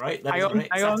 that's right. That is right.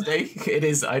 Saturday. It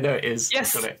is. I know it is.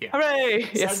 Yes. Got it. Yeah. Hooray!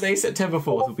 Saturday, September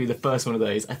 4th will be the first one of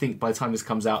those. I think by the time this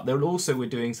comes out, we're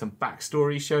doing some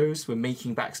backstory shows. We're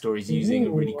making backstories using a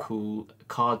really cool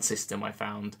card system I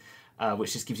found,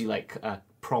 which just gives you like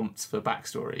prompts for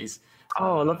backstories.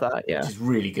 Oh, I love that. Yeah, which is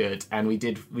really good. And we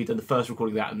did the first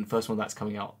recording of that, and the first one that's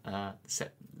coming out the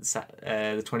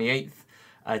 28th.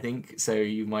 I think so.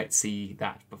 You might see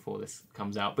that before this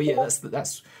comes out. But yeah,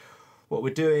 that's what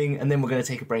we're doing, and then we're going to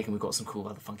take a break, and we've got some cool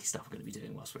other funky stuff we're going to be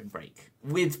doing whilst we're in break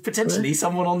with potentially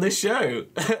someone on this show.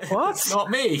 What? It's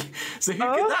not me. So who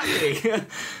could that be?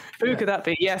 Who could that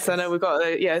be? Yes, I know we've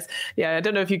got. Yes, yeah. I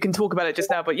don't know if you can talk about it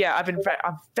just now, but yeah, I'm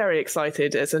very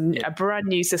excited. It's a brand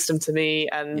new system to me,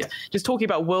 and just talking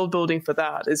about world building for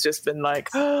that has just been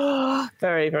like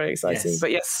very, very exciting. Yes. But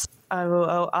yes. I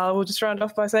will just round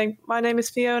off by saying my name is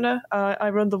Fiona. I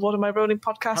run the What Am I Rolling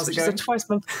podcast, which is a twice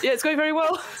month. Yeah, it's going very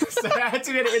well. So I had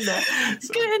to get it in there.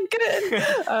 Get it in.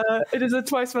 It is a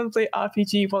twice monthly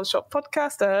RPG one-shot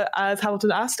podcast. As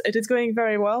Hamilton asked, it is going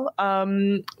very well.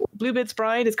 Bluebeard's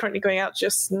Bride is currently going out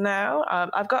just now.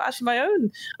 I've got actually my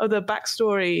own other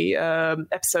backstory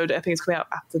episode. I think it's coming out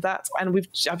after that, and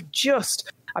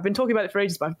I've been talking about it for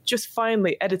ages, but I've just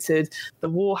finally edited the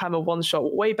Warhammer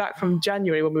one-shot way back from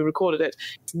January when we recorded it.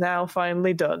 It's now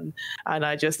finally done, and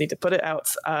I just need to put it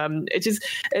out.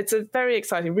 It's a very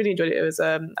exciting, really enjoyed it. It was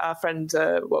our friend,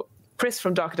 Chris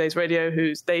from Darker Days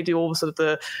Radio, they do all sort of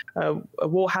the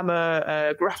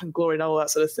Warhammer, Graph and Glory and all that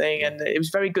sort of thing, and it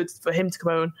was very good for him to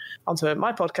come onto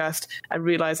my podcast and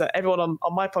realise that everyone on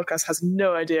my podcast has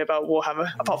no idea about Warhammer,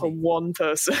 apart from one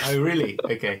person. Oh, really?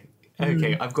 Okay.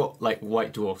 Okay, I've got like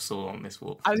White Dwarfs all on this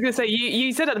wall. I was going to say,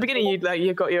 you said at the beginning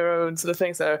you've got your own sort of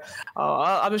thing, so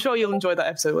I'm sure you'll enjoy that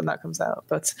episode when that comes out.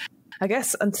 But I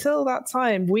guess until that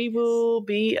time, we will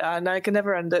be, and I can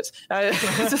never end it. I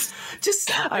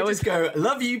always go,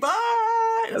 love you,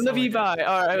 bye! Love you, bye.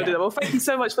 All right, I'll do that. Well, thank you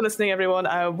so much for listening, everyone.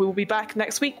 We'll be back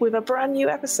next week with a brand new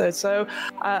episode. So,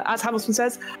 as Hamilton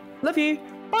says, love you,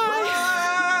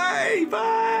 bye! Bye!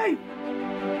 Bye!